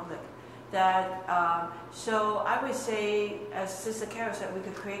in the public. So I would say, as Sister Carol said, we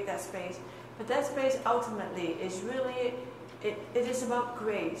could create that space. But that space ultimately is really, it is about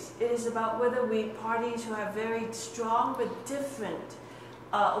grace. It is about whether we parties who have very strong but different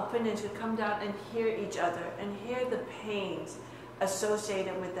opinions could come down and hear each other and hear the pains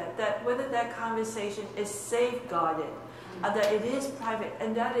associated with that. That whether that conversation is safeguarded, that it is private,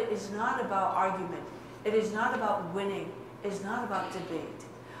 and that it is not about argument. It is not about winning. It is not about debate.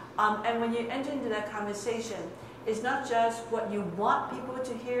 And when you enter into that conversation, it's not just what you want people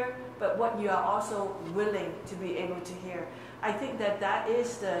to hear, but what you are also willing to be able to hear. I think that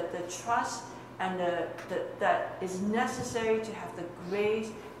is the trust and that is necessary to have the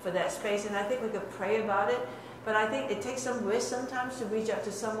grace for that space. And I think we could pray about it, but I think it takes some risk sometimes to reach out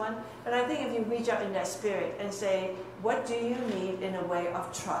to someone. But I think if you reach out in that spirit and say, what do you need in a way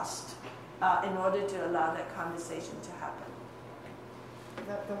of trust in order to allow that conversation to happen?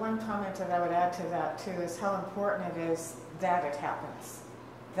 The one comment that I would add to that too is how important it is that it happens,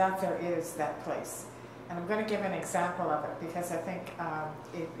 that there is that place. And I'm going to give an example of it because I think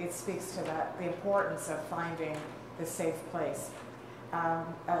it speaks to that, the importance of finding the safe place.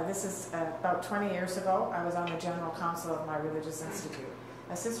 This is about 20 years ago. I was on the general council of my religious institute.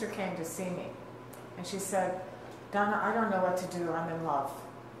 A sister came to see me and she said, Donna, I don't know what to do, I'm in love.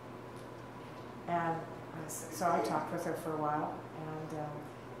 And so I talked with her for a while, and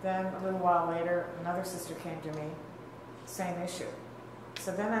then a little while later, another sister came to me, same issue.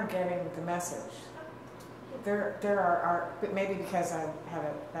 So then I'm getting the message. There are maybe because I had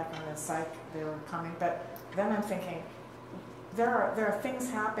a background in psych, they were coming, but then I'm thinking, there are things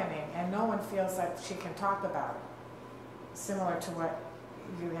happening, and no one feels like she can talk about it, similar to what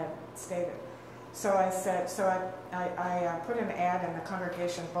you had stated. So I said, I put an ad in the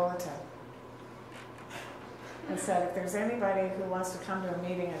congregation bulletin and said, if there's anybody who wants to come to a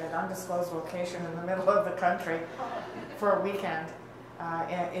meeting at an undisclosed location in the middle of the country for a weekend,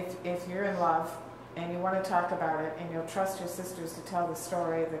 if you're in love and you want to talk about it, and you'll trust your sisters to tell the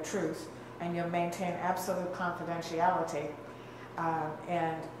story, the truth, and you'll maintain absolute confidentiality,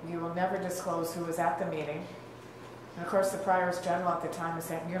 and you will never disclose who was at the meeting. And of course, the priors general at the time was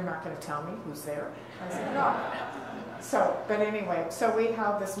saying, "You're not going to tell me who's there." I said, "No." So, but anyway, so we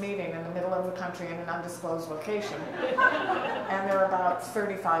held this meeting in the middle of the country in an undisclosed location, and there were about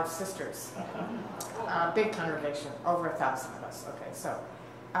 35 sisters. Big congregation, over 1,000 of us. Okay, so,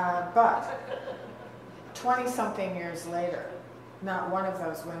 but 20-something years later, not one of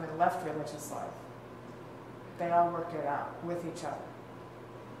those women left religious life. They all worked it out with each other.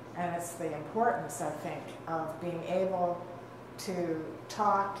 And it's the importance, I think, of being able to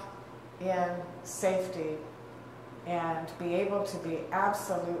talk in safety and be able to be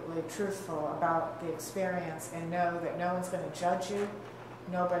absolutely truthful about the experience and know that no one's going to judge you,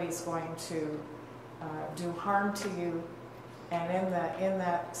 nobody's going to do harm to you, and in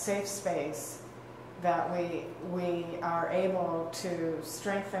that safe space that we are able to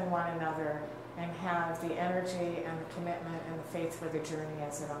strengthen one another and have the energy and the commitment and the faith for the journey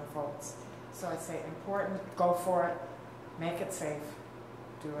as it unfolds. So I'd say important, go for it, make it safe,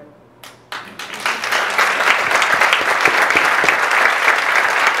 do it.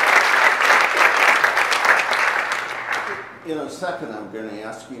 In a second, I'm going to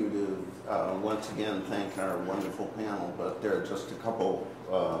ask you to once again thank our wonderful panel, but there are just a couple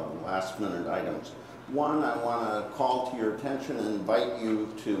last-minute items. One, I want to call to your attention and invite you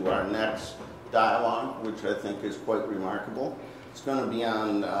to our next dialogue, which I think is quite remarkable. It's going to be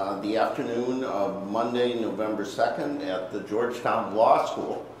on the afternoon of Monday, November 2nd at the Georgetown Law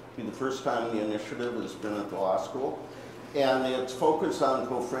School. It'll be the first time the initiative has been at the law school. And it's focused on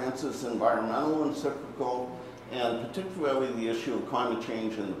Pope Francis' environmental encyclical, and particularly the issue of climate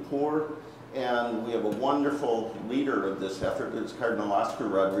change in the poor. And we have a wonderful leader of this effort. It's Cardinal Oscar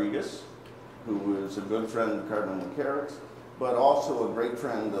Rodriguez, who is a good friend of Cardinal McCarrick's, but also a great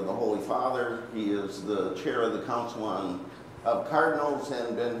friend of the Holy Father. He is the chair of the Council of Cardinals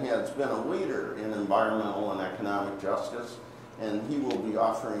and has been a leader in environmental and economic justice, and he will be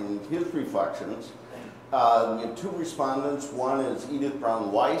offering his reflections. We have two respondents. One is Edith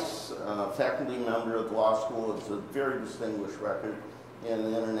Brown-Weiss, faculty member at the law school. It's a very distinguished record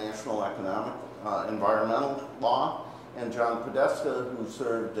in international economic environmental law. And John Podesta, who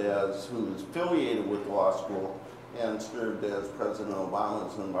is affiliated with the law school and served as President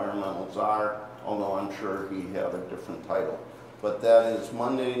Obama's environmental czar, although I'm sure he had a different title. But that is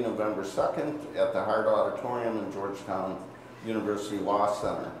Monday, November 2nd at the Hart Auditorium in Georgetown University Law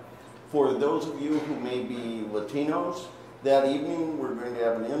Center. For those of you who may be Latinos, that evening we're going to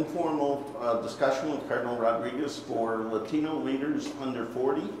have an informal discussion with Cardinal Rodriguez for Latino leaders under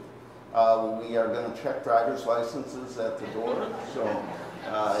 40. We are going to check driver's licenses at the door, so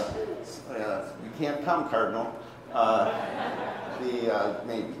you can't come, Cardinal.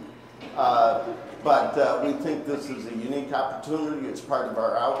 Maybe. But we think this is a unique opportunity. It's part of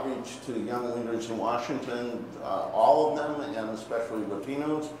our outreach to young leaders in Washington, all of them, and especially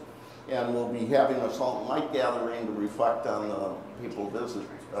Latinos. And we'll be having a salt and light gathering to reflect on the people visit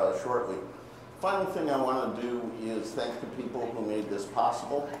shortly. Final thing I want to do is thank the people who made this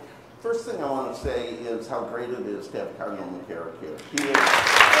possible. First thing I want to say is how great it is to have Cardinal McCarrick here. He is,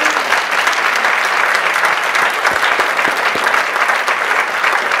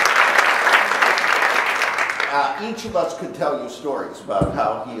 each of us could tell you stories about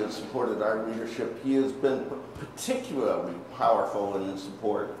how he has supported our leadership. He has been particularly powerful in his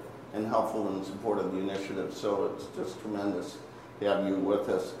support and helpful in support of the initiative, so it's just tremendous to have you with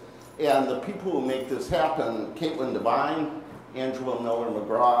us. And the people who make this happen, Caitlin Devine, Angela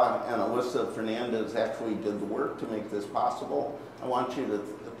Miller-McGraw, and Alyssa Fernandez actually did the work to make this possible. I want you to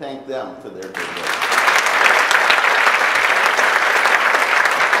thank them for their good work.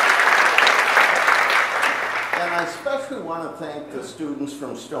 And I especially want to thank the students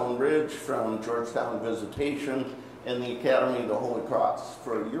from Stone Ridge, from Georgetown Visitation, and the Academy of the Holy Cross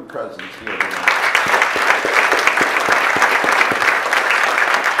for your presence here tonight.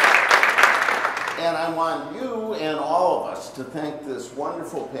 And I want you and all of us to thank this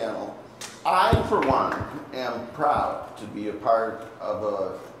wonderful panel. I, for one, am proud to be a part of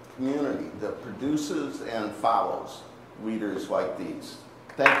a community that produces and follows leaders like these.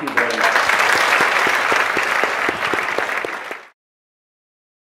 Thank you very much.